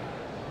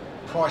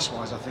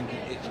price-wise, I think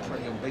it's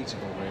pretty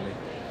unbeatable, really,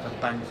 for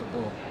bang for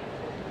buck.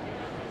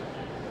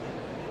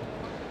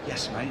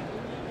 Yes, mate.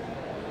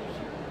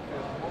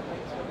 What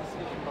makes your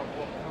decision about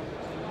what camera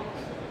to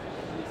use?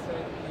 You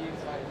said you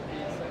use like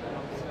D7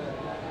 on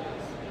certain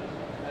areas.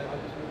 I'm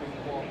just wondering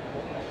what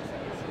makes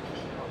that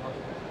decision about how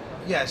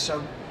to. Yeah, so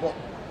what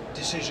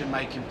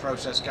decision-making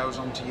process goes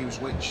on to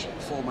use which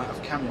format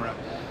of camera?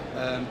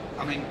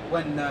 I mean,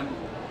 when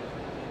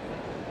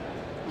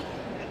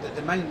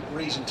the main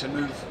reason to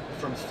move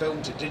from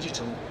film to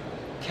digital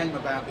came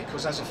about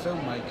because as a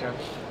filmmaker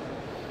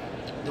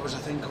there was a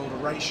thing called a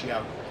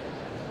ratio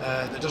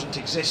that doesn't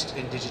exist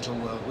in digital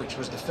world, which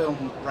was the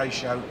film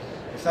ratio.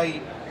 If the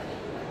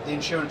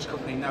insurance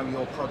company know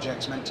your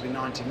project's meant to be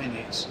 90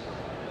 minutes,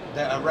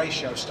 a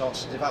ratio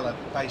starts to develop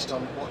based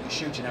on what you're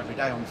shooting every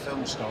day on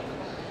film stock.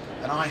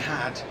 And I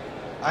had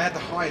the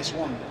highest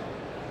one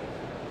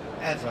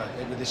ever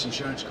with this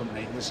insurance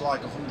company. It was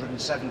like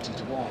 170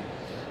 to 1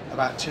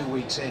 about 2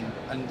 weeks in,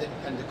 and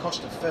the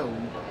cost of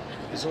film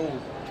is all,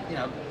 you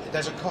know,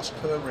 there's a cost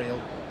per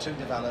reel to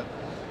develop,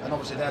 and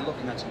obviously they're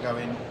looking at it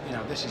going, you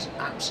know, this is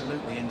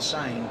absolutely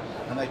insane,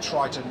 and they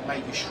try to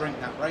maybe shrink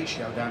that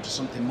ratio down to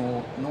something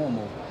more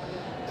normal.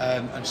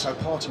 And so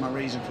part of my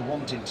reason for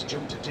wanting to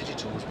jump to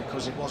digital was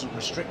because it wasn't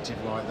restrictive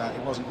like that.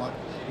 It wasn't like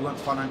you weren't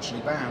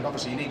financially bound.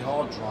 Obviously you need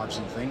hard drives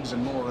and things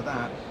and more of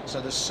that,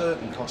 so there's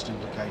certain cost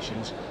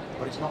implications,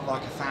 but it's not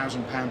like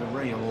 £1,000 a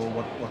reel or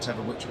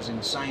whatever, which was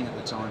insane at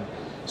the time.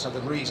 So the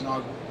reason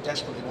I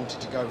desperately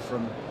wanted to go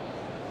from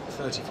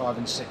 35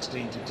 and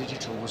 16 to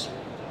digital was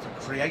for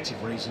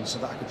creative reasons, so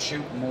that I could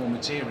shoot more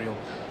material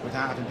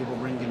without having people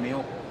ringing me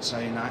up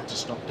saying I had to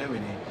stop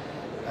doing it.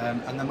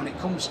 And then when it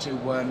comes to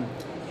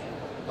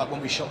like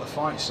when we shot the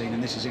fight scene,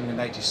 and this is England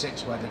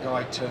 '86, where the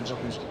guy turns up,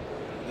 who's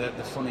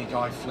the funny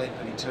guy Flip,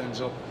 and he turns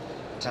up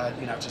to,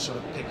 you know, to sort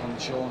of pick on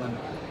Sean,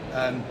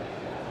 and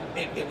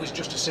it was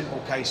just a simple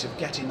case of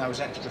getting those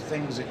extra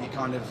things that you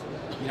kind of,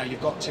 you know, you've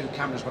got 2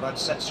 cameras, but I'd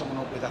set someone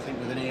up with, I think,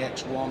 with an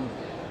EX1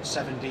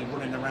 7D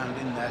running around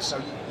in there,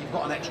 so you've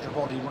got an extra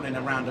body running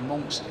around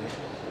amongst it,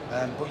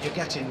 but you're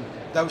getting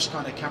those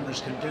kind of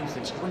cameras can do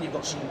things, because when you've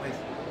got someone with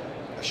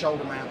a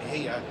shoulder mount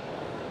here,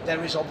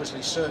 there is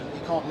obviously certain,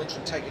 you can't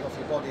literally take it off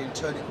your body and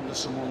turn it under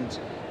someone's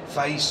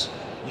face.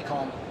 You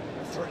can't,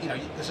 you know,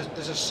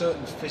 there's a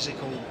certain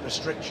physical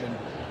restriction,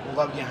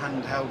 although you're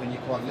handheld and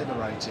you're quite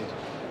liberated.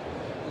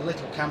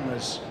 Little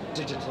cameras,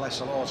 digital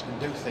SLRs can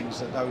do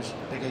things that those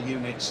bigger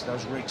units,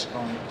 those rigs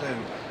can't do,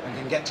 and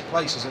can get to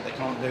places that they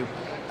can't do.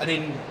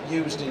 And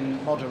used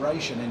in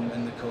moderation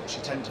in the cuts,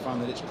 you tend to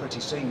find that it's pretty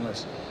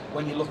seamless.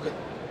 When I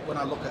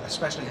look at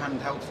especially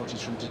handheld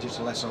footage from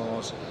digital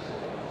SLRs,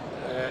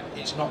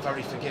 it's not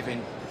very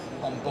forgiving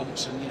on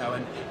bumps, and you know,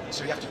 and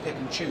so you have to pick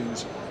and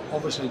choose.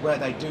 Obviously, where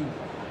they do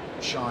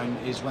shine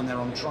is when they're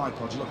on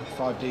tripods. You look at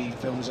 5D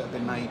films that have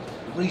been made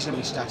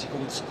reasonably static,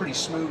 or it's pretty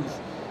smooth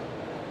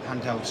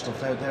handheld stuff.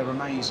 They're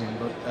amazing.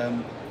 But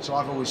so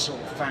I've always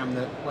sort of found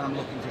that when I'm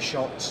looking for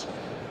shots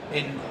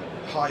in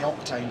high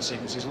octane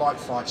sequences, like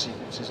fight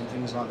sequences and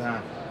things like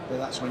that,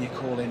 that's when you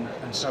call in.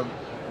 And so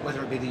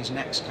whether it be these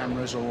Nex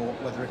cameras or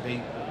whether it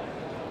be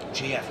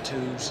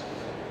GF2s,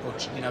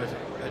 or, you know,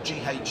 a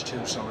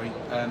GH2, sorry,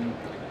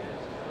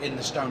 in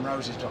the Stone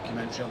Roses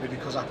documentary, it'll be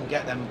because I can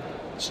get them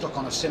stuck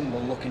on a cymbal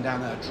looking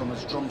down at a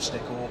drummer's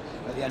drumstick, or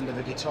at the end of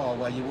a guitar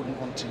where you wouldn't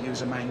want to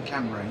use a main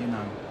camera, you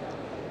know.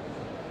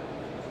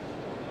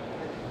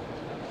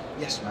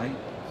 Yes, mate.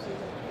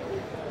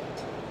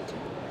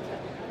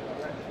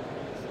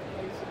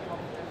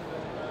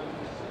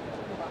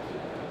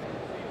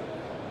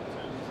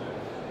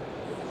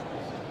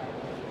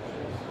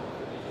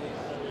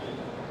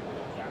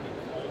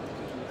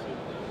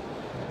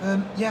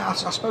 Yeah, I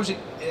suppose it.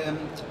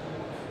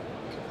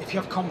 If you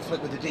have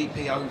conflict with the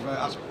DP over,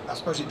 I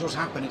suppose it does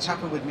happen. It's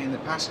happened with me in the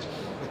past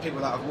with people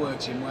that I've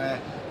worked in,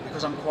 where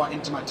because I'm quite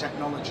into my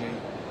technology,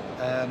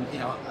 you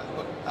know,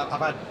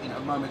 I've had, you know,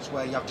 moments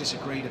where I've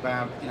disagreed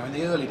about. You know, in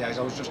the early days,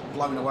 I was just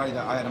blown away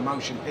that I had a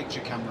motion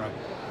picture camera.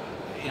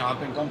 You know, I've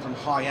been gone from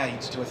high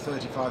 8 to a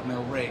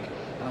 35mm rig,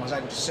 and I was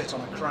able to sit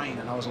on a crane,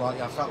 and I was like,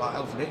 I felt like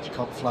Alfred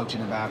Hitchcock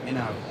floating about, you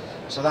know.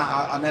 So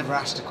that I never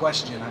asked a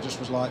question. I just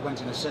was like,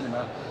 went in a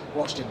cinema,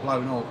 watched it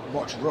blown up,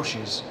 watched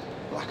rushes,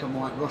 black and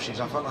white rushes.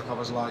 I felt like I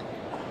was like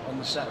on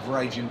the set of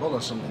Raging Bull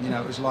or something, you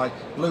know. It was like,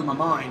 blew my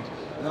mind.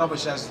 And then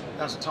obviously as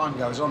the time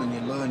goes on and you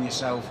learn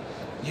yourself,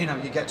 you know,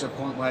 you get to a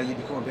point where you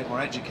become a bit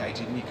more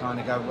educated, and you kind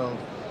of go, well,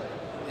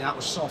 yeah, that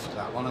was soft,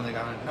 that one, and they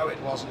go, no,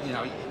 it wasn't. You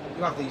know,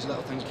 you have these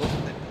little things. But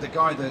the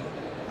guy that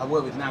I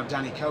work with now,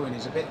 Danny Cohen,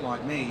 is a bit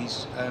like me.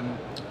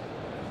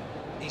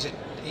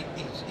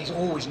 He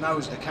always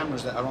knows the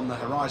cameras that are on the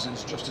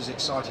horizons, just as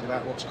excited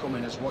about what's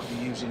coming as what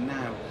you're using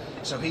now.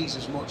 So he's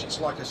as much, it's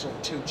like a sort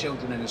of 2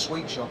 children in a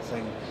sweet shop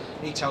thing.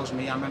 He tells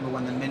me, I remember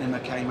when the Minima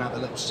came out, the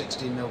little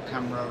 16mm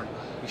camera, and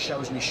he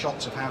shows me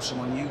shots of how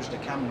someone used a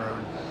camera,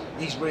 and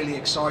he's really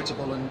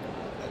excitable, and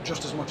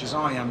just as much as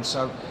I am.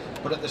 So,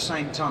 but at the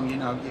same time, you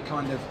know, you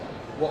kind of,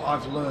 what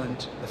I've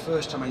learned the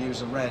first time I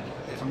used a Red,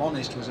 if I'm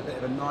honest, was a bit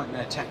of a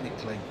nightmare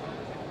technically.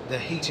 The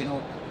heating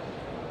up,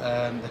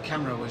 the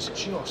camera was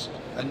just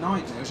a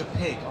nightmare. It was a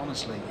pig,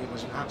 honestly. It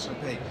was an absolute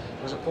pig.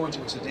 There was a point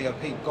at which the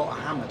DOP got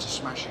a hammer to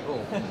smash it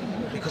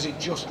up because it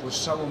just was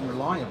so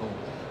unreliable.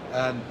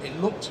 It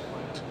looked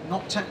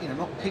not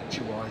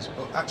picture-wise,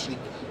 but actually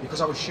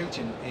because I was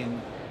shooting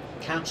in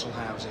council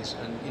houses,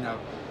 and you know,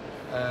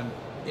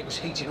 it was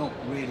heating up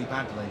really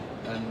badly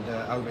and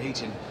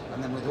overheating.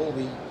 And then with all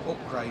the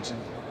upgrades,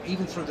 and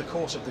even through the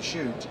course of the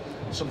shoot,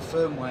 some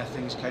firmware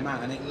things came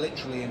out, and it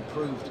literally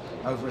improved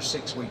over a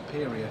 6-week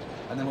period.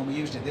 And then when we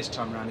used it this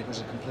time around, it was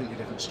a completely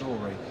different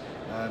story.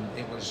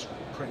 It was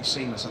pretty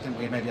seamless. I think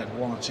we maybe had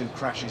 1 or 2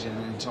 crashes in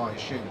an entire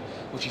shoot,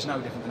 which is no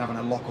different than having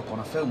a lock-up on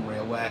a film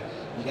reel where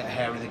you get a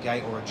hair in the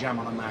gate or a jam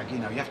on a mag. You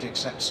know, you have to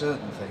accept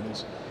certain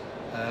things.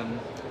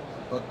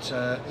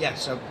 Yeah,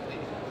 so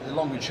the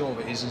long and short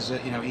of it is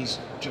that, you know, he's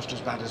just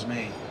as bad as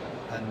me,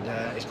 and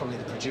it's probably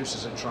the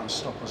producers that try and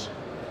stop us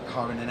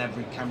hiring in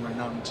every camera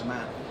known to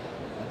man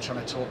and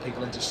trying to talk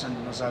people into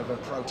sending us over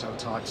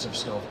prototypes of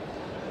stuff.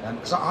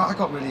 Because I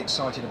got really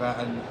excited about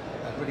a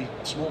really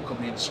small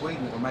company in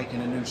Sweden that were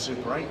making a new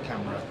Super 8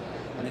 camera,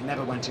 and it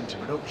never went into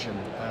production.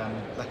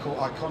 They're called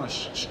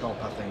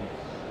Iconoscope, I think.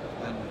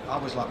 And I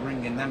was like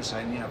ringing them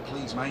saying, you know,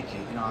 please make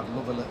it. You know, I'd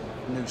love a little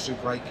new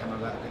Super 8 camera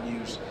that I can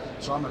use.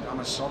 So I'm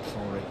a sod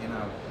for it, you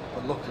know.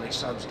 But luckily,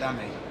 so's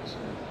Danny. So.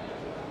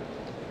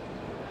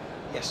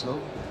 Yes,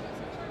 Lou?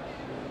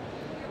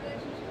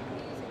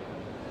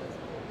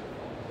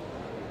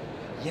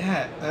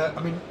 Yeah,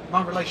 I mean,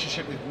 my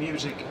relationship with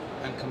music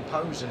and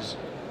composers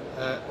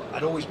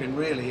had always been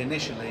really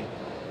initially,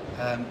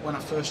 when I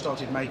first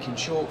started making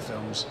short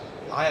films,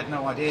 I had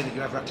no idea that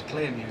you ever had to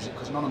clear music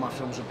because none of my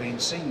films were being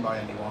seen by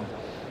anyone.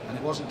 And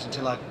it wasn't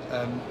until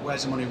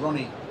Where's the Money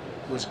Ronnie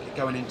was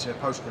going into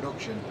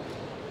post-production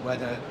where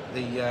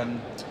the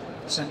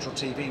Central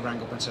TV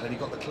rang up and said, have you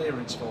got the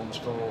clearance forms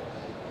for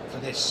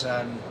this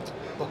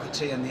Booker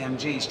T and the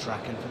MG's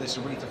track and for this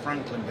Aretha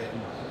Franklin bit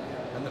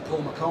and the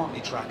Paul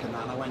McCartney track and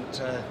that? And I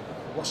went,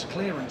 what's the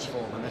clearance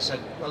form? And they said,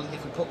 well,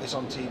 if we put this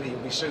on TV, you'll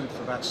be sued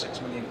for about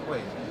 £6 million.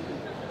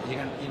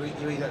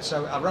 You either,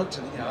 so I wrote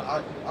to them, you know,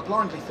 I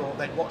blindly thought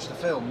they'd watch the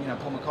film, you know,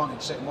 Paul McCartney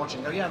would sit and watch it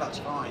and go, yeah, that's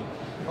fine.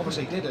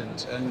 Obviously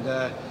didn't, and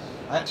I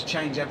had to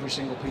change every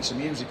single piece of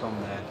music on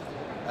there.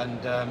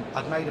 And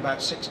I'd made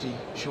about 60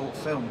 short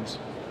films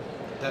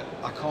that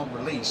I can't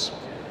release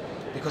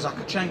because I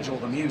could change all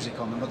the music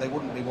on them, but they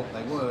wouldn't be what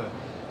they were.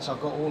 So I've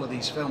got all of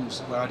these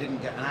films where I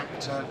didn't get an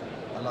actor,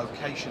 a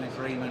location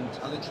agreement.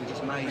 I literally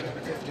just made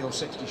 50 or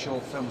 60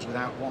 short films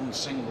without one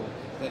single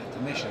bit of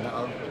permission. That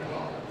are,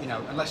 you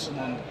know, unless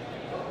someone,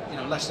 you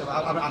know,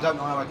 I don't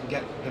know how I can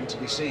get them to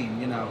be seen.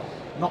 You know,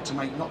 not to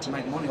make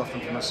money off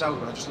them for myself,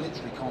 but I just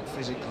literally can't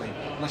physically,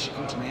 unless you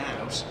come to my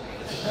house.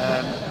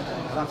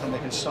 I don't think they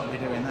can stop me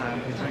doing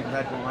that. We drink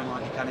red wine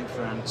like you can in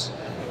France.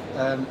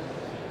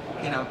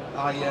 You know,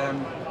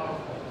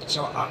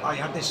 so I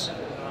had this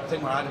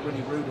thing where I had a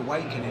really rude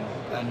awakening,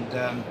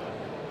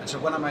 and so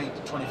when I made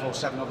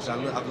 24/7,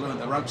 obviously I've learned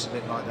the ropes a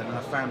bit like that, and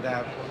I found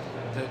out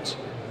that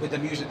with the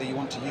music that you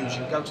want to use,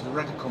 you go to the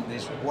record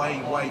companies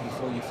way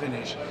before you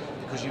finish,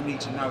 because you need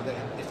to know that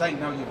if they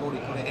know you've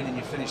already put it in and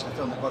you finished the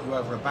film, they've got you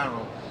over a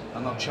barrel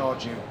and they'll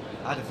charge you.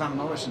 I had a Van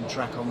Morrison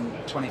track on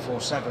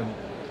 24/7.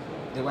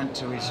 They went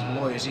to his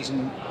lawyers. He's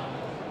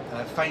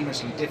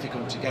famously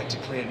difficult to get to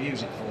clear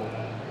music for.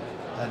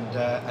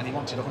 And he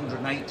wanted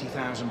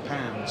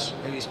 £180,000.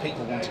 His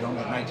people wanted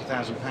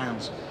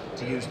 £180,000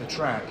 to use the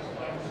track,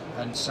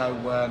 and so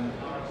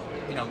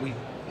you know,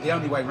 the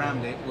only way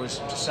around it was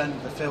to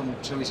send the film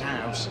to his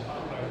house,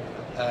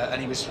 and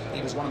he was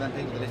one of them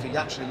people that if he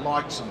actually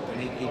liked something,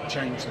 he'd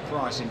change the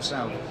price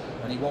himself,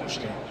 and he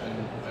watched it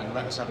and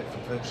let us have it for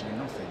virtually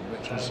nothing,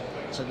 which was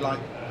so like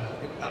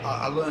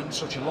I learned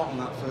such a lot on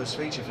that first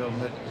feature film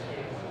that,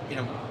 you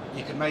know,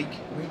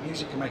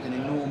 music can make an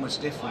enormous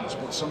difference,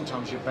 but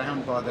sometimes you're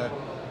bound by the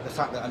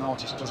fact that an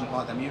artist doesn't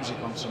like their music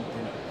on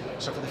something.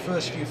 So for the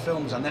first few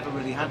films I never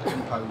really had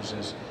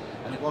composers,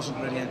 and it wasn't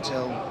really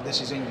until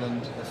This Is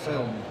England, the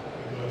film,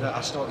 that I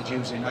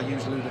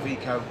used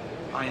Ludovico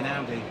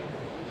Einaudi,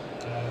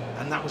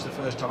 and that was the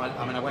first time,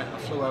 I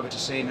flew over to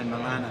see him in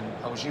Milan,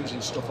 and I was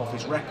using stuff off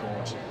his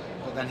records,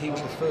 but then he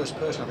was the first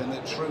person I think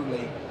that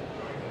truly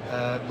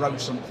wrote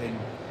something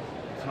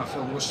for my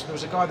film. There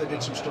was a guy that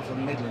did some stuff in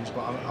the Midlands,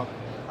 but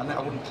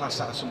I wouldn't class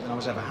that as something I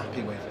was ever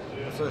happy with.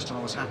 The first time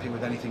I was happy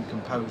with anything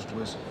composed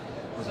was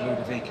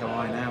Ludovico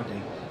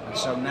Einaudi, and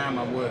so now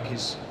my work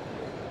is,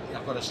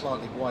 I've got a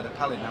slightly wider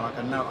palette now.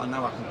 I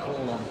know I can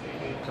call on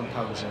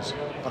composers,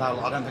 but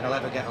I don't think I'll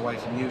ever get away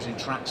from using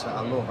tracks that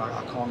I love.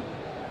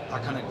 I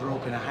kind of grew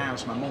up in a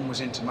house. My mum was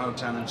into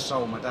Motown and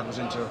soul. My dad was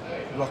into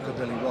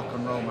rockabilly, rock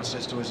and roll. My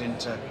sister was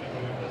into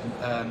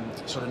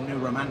sort of new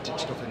romantic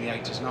stuff in the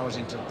 80s, and I was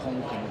into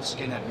punk and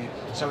skinhead music.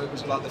 So it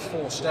was like the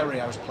four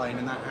stereos playing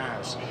in that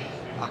house.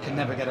 I can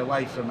never get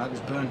away from it. It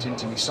was burnt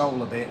into my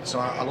soul a bit, so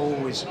I'll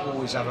always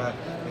have a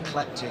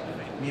eclectic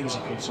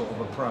musical sort of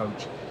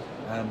approach.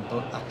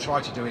 But I try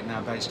to do it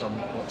now based on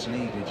what's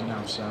needed, you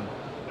know. So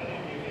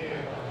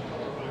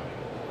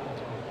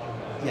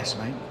yes,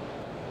 mate.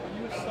 When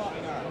you were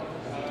starting out,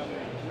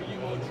 were you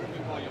more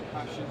driven by your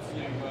passion to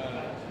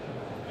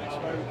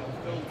experiment with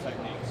film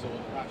techniques, or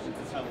the passion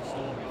to tell a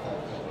story?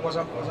 Was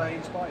I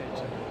inspired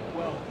to?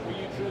 Well, were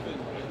you driven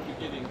at the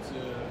beginning to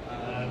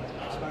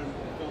experiment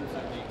with film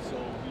techniques,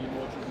 or were you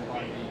more driven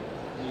by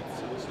the need to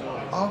tell a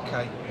story?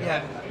 Okay,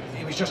 yeah.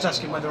 He was just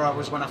asking whether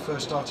when I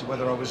first started,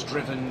 whether I was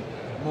driven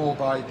more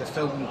by the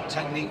film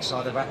technique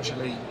side of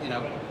actually, you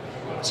know,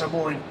 so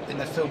more in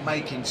the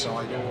filmmaking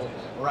side,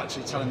 or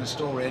actually telling the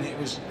story. And it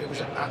was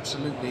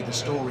absolutely the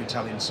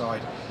storytelling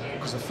side,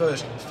 because the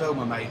first film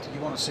I made,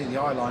 you want to see the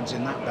eye lines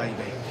in that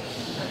baby.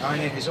 I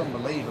mean, it is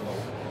unbelievable.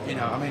 You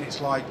know, I mean,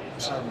 it's like,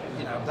 so,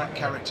 you know, that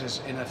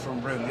character's in a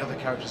front room, the other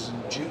character's in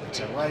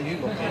Jupiter, where are you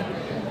looking?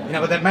 You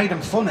know, but they made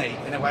them funny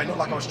in a way. It looked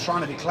like I was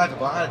trying to be clever,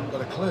 but I hadn't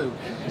got a clue.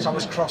 So I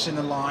was crossing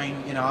the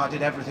line, you know, I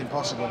did everything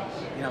possible.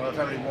 You know, a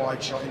very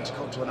wide shot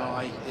intercut to an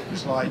eye. It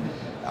was like,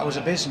 I was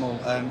abysmal,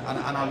 and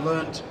I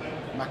learnt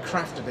my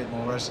craft a bit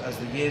more as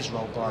the years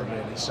rolled by,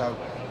 really. So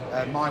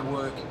my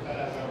work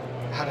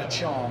had a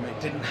charm. It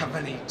didn't have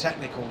any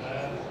technical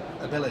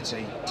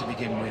ability to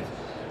begin with.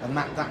 And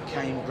that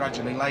came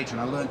gradually later, and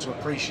I learned to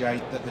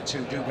appreciate that the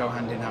two do go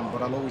hand in hand,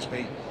 but I'll always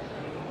be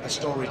a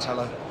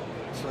storyteller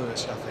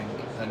first, I think.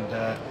 And,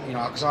 you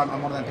know, because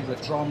I'm one of them people,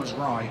 if drama's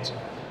right,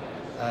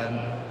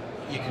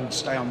 you can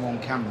stay on one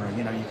camera,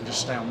 you know, you can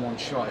just stay on one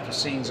shot. If a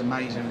scene's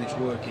amazing and it's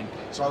working.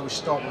 So I always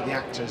start with the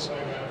actors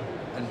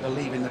and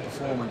believe in the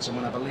performance, and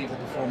when I believe the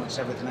performance,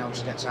 everything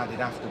else gets added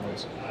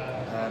afterwards.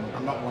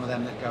 I'm not one of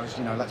them that goes,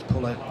 you know,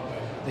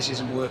 this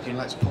isn't working,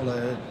 let's pull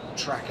a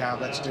track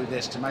out, let's do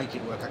this to make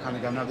it work. I kind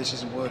of go, no, this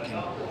isn't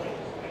working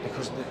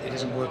because it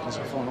isn't working as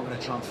before. I'm not going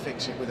to try and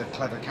fix it with a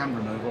clever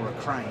camera move or a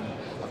crane.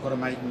 I've got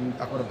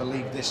to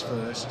believe this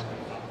first,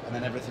 and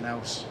then everything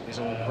else is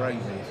all gravy,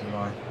 if you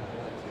like.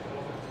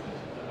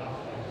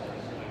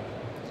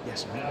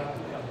 Yes, mate.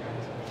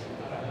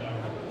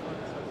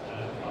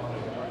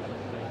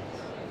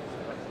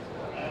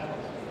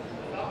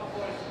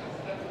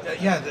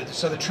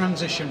 So the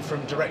transition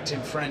from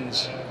directing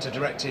Friends to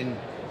directing,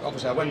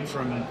 obviously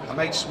I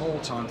made Small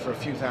Time for a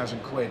few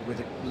thousand quid with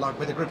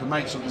a group of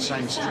mates on the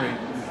same street.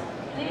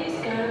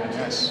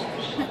 Yes.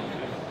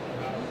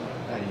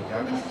 There you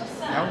go.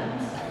 No?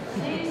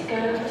 Please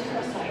go to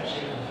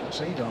reception. What's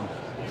he done?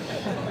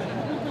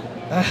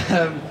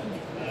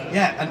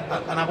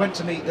 Yeah, and I went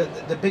to meet,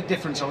 the big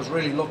difference, I was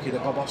really lucky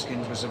that Bob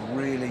Hoskins was a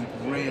really,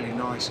 really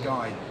nice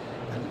guy.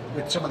 And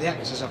with some of the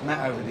actors I've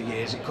met over the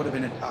years, it could have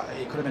been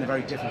a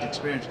very different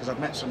experience, because I've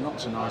met some not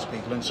so nice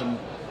people and some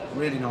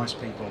really nice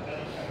people.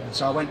 And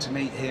so I went to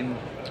meet him.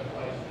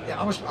 Yeah,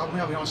 I'll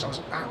be honest, I was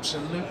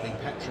absolutely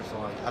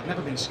petrified. I'd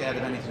never been scared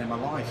of anything in my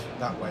life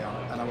that way,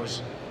 and I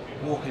was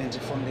walking into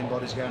funding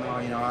bodies going, oh,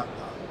 you know, I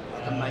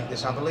can make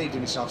this. I believed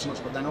in myself so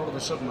much, but then all of a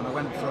sudden when I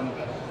went from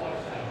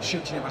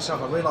shooting it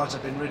myself, I realised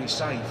I'd been really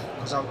safe,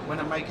 because when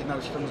I'm making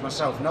those films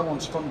myself, no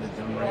one's funded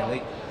them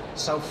really.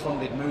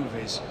 Self-funded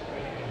movies,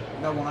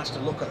 no one has to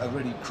look at a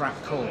really crap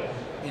cut.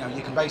 You know,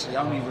 you can basically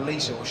only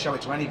release it or show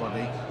it to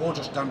anybody, or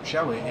just don't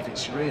show it if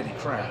it's really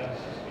crap.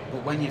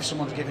 But when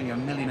someone's giving you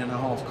 £1.5 million,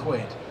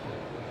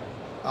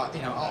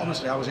 you know,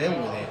 honestly, I was ill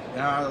with it. You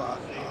know,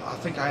 I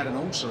think I had an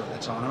ulcer at the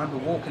time. I remember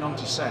walking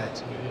onto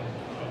set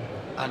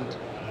and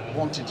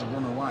wanting to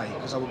run away,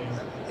 because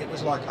it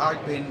was like I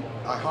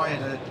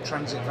hired a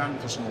transit van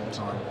for Small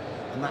Time,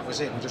 and that was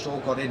it. We just all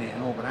got in it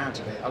and all got out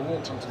of it. I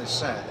walked onto this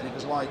set, and it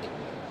was like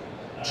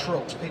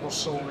trucks, people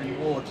sawing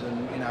wood,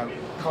 and, you know,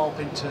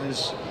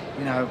 carpenters,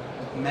 you know,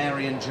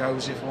 Mary and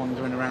Joseph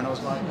wandering around. I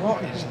was like,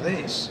 what is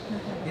this?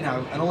 You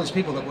know, and all these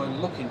people that were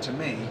looking to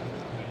me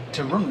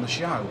to run the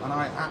show, and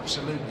I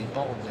absolutely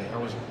bottled it.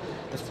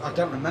 I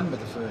don't remember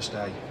the first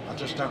day. I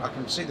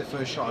can see the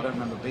first shot, I don't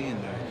remember being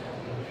there.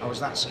 I was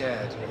that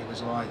scared. It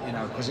was like, you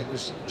know, because it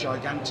was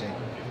gigantic,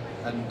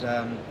 and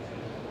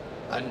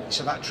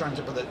so that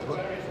transit. But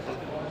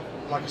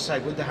like I say,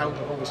 with the help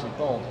of obviously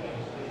Bob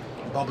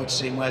had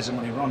seen Where's the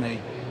Money, Ronnie.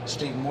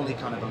 Stephen Woolley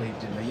kind of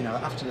believed in me. You know,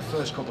 after the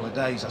first couple of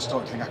days, I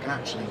started to think I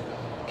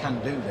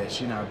can do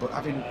this. You know, but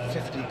having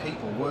 50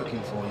 people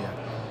working for you,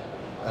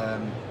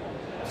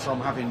 from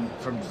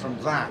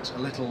that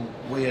a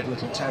weird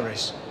little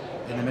terrace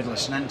in the middle of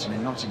Sneinton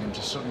in Nottingham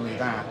to suddenly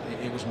that,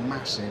 it was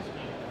massive.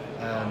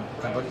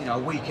 But you know,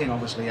 a week in,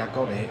 obviously, I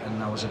got it,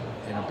 and I was a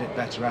bit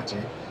better at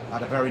it. I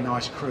had a very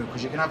nice crew,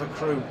 because you can have a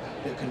crew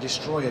that can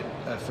destroy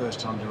a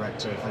first-time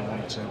director if they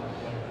want to,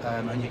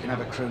 and you can have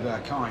a crew that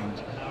are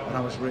kind. And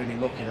I was really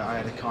lucky that I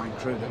had a kind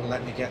crew that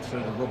let me get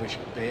through the rubbish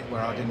bit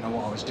where I didn't know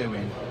what I was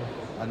doing,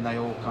 and they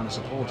all kind of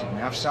supported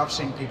me. I've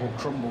seen people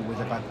crumble with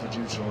a bad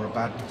producer or a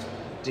bad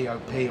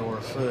DOP or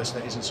a first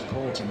that isn't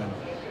supporting them.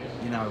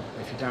 You know,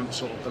 if you don't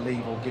sort of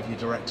believe or give your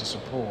director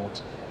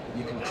support,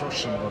 you can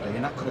crush somebody,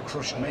 and that could have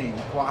crushed me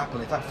quite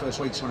happily. If that first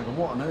week someone would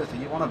go, what on earth are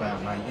you on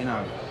about, mate? You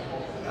know,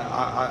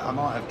 I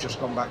might have just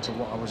gone back to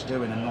what I was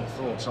doing and not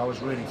thought. So I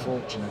was really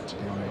fortunate, to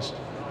be honest.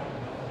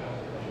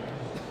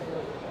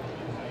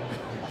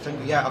 I think,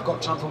 yeah, I've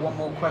got time for one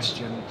more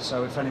question.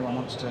 So if anyone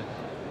wants to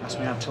ask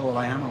me how tall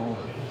I am, or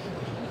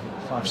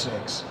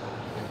 5'6".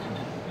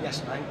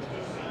 Yes, mate.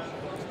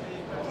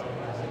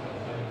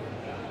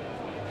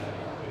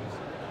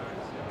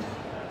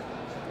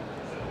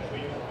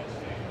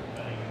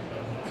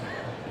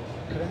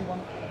 Could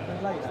anyone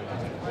relay that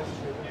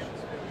question?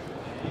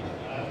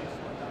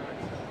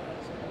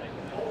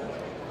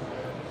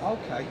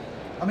 Okay.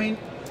 I mean,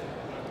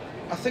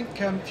 I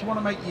think if you want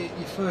to make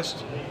your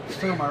first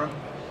film, I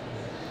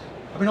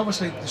mean,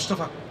 obviously the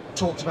stuff I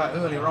talked about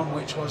earlier on,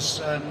 which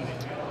was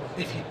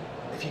if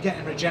you're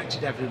getting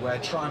rejected everywhere,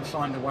 try and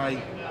find a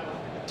way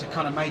to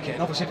kind of make it.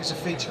 And obviously if it's a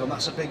feature film,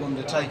 that's a big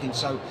undertaking,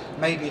 so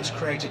maybe it's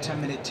create a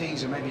 10-minute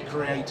teaser, maybe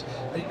create,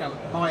 you know,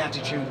 my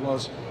attitude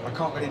was I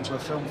can't get into a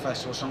film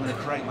festival, so I'm going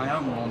to create my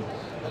own one.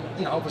 And,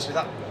 you know, obviously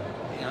that,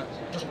 you know,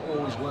 doesn't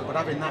always work, but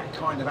having that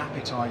kind of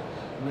appetite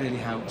really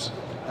helps.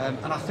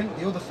 And I think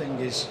the other thing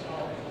is,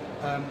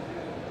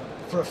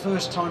 for a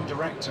first-time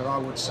director, I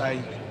would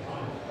say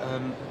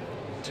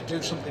to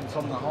do something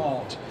from the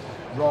heart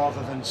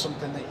rather than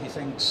something that you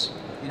think's,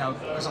 you know,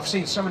 because I've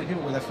seen so many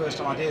people with their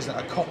first-time ideas that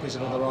are copies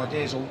of other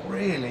ideas, or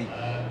really,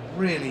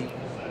 really,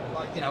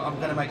 like, you know, I'm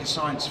going to make a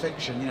science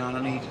fiction, you know, and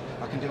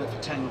I can do it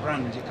for 10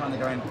 grand. You're kind of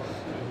going,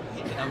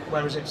 you know,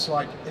 whereas it's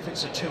like if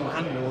it's a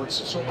two-hander,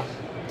 it's sort of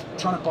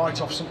trying to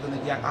bite off something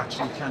that you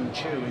actually can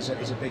chew is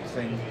a big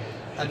thing.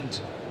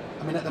 And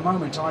I mean, at the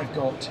moment I've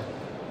got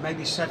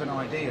maybe 7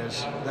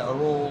 ideas that are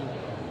all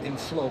in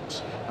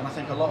flux, and I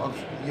think a lot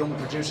of young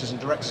producers and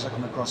directors I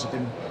come across have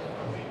been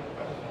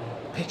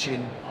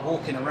pitching,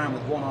 walking around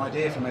with one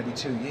idea for maybe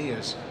 2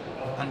 years,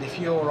 and if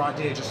your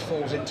idea just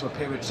falls into a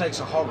period, say it's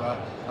a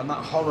horror, and that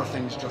horror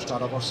thing's just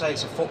out of, or say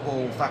it's a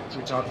football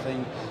factory type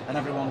thing, and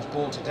everyone's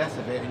bored to death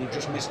of it, and you've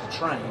just missed the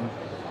train,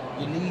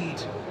 you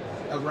need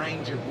a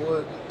range of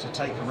work to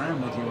take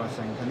around with you, I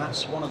think, and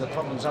that's one of the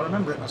problems. I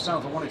remember it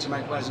myself. I wanted to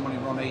make Where's the Money,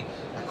 Ronnie.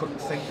 I couldn't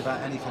think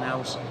about anything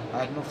else. I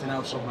had nothing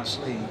else up my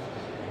sleeve.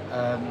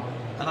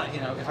 And I,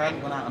 you know, if I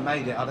hadn't gone out and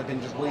made it, I'd have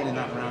been just wheeling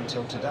that around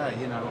till today,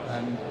 you know.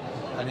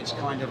 And it's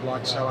kind of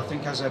like, so I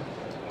think as a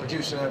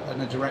producer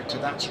and a director,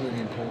 that's really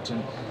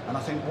important. And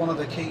I think one of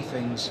the key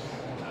things,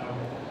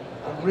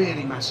 a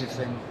really massive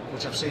thing,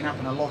 which I've seen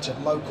happen a lot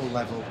at local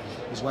level,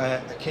 is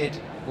where a kid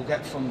will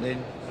get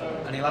funding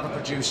and he'll have a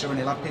producer and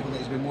he'll have people that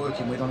he's been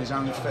working with on his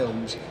own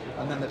films,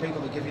 and then the people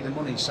that give you the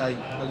money say,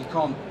 well, you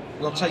can't,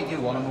 we'll take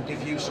you on and we'll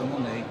give you some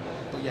money,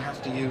 but you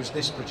have to use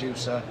this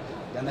producer,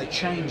 and they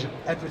change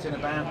everything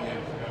about you.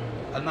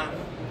 And that,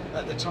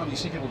 at the time, you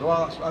see people go,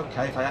 oh, that's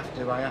okay, if I have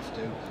to, I have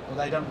to, but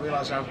they don't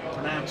realise how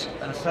pronounced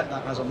an effect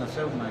that has on their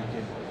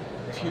filmmaking.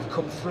 If you've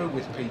come through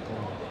with people,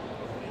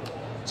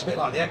 it's a bit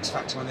like the X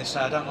Factor when they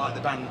say, I don't like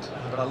the band,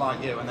 but I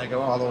like you, and they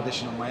go, oh, I'll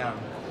audition on my own.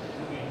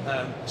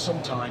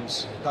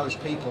 Sometimes those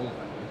people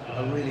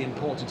are really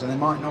important, and they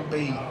might not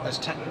be as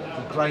technically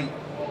great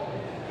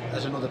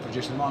as another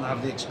producer, they might not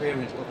have the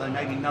experience, but they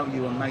maybe know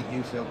you and make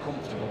you feel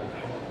comfortable,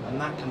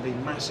 and that can be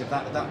massive.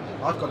 That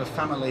I've got a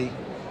family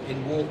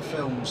in Warp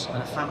Films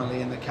and a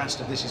family in the cast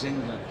of This Is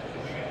England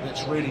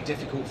that's really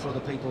difficult for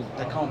other people.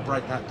 They can't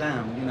break that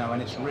down, you know,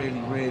 and it's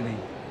really, really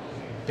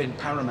been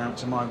paramount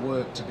to my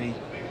work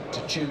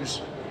to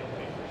choose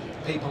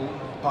people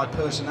by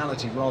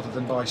personality rather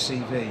than by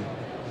CV.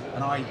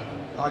 And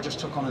I just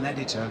took on an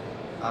editor.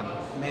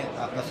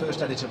 The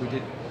first editor, we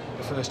did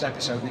the first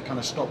episode and it kind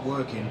of stopped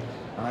working,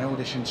 and I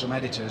auditioned some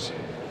editors,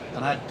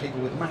 and I had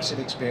people with massive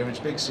experience,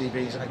 big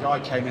CVs, and a guy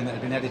came in that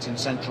had been editing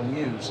Central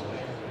News,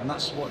 and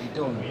that's what he'd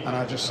done. And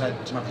I just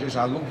said to my producer,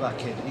 I love that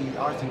kid,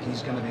 I think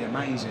he's going to be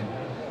amazing,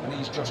 and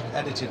he's just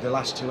edited the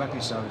last 2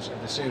 episodes of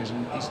the series,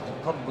 and he's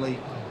probably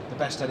the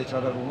best editor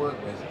I've ever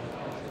worked with,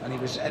 and he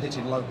was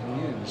editing local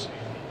news.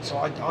 So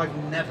I've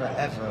never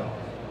ever,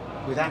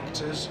 with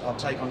actors, I'll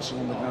take on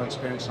someone with no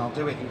experience, and I'll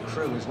do it in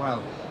crew as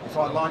well. If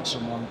I like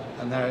someone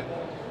and they're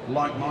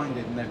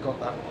like-minded and they've got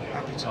that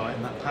appetite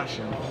and that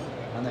passion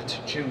and they're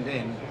tuned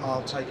in,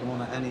 I'll take them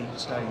on at any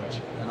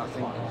stage. And I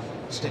think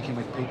sticking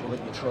with people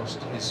that you trust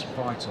is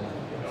vital.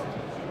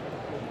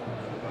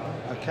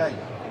 Okay,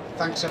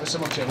 thanks ever so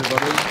much,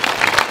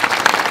 everybody.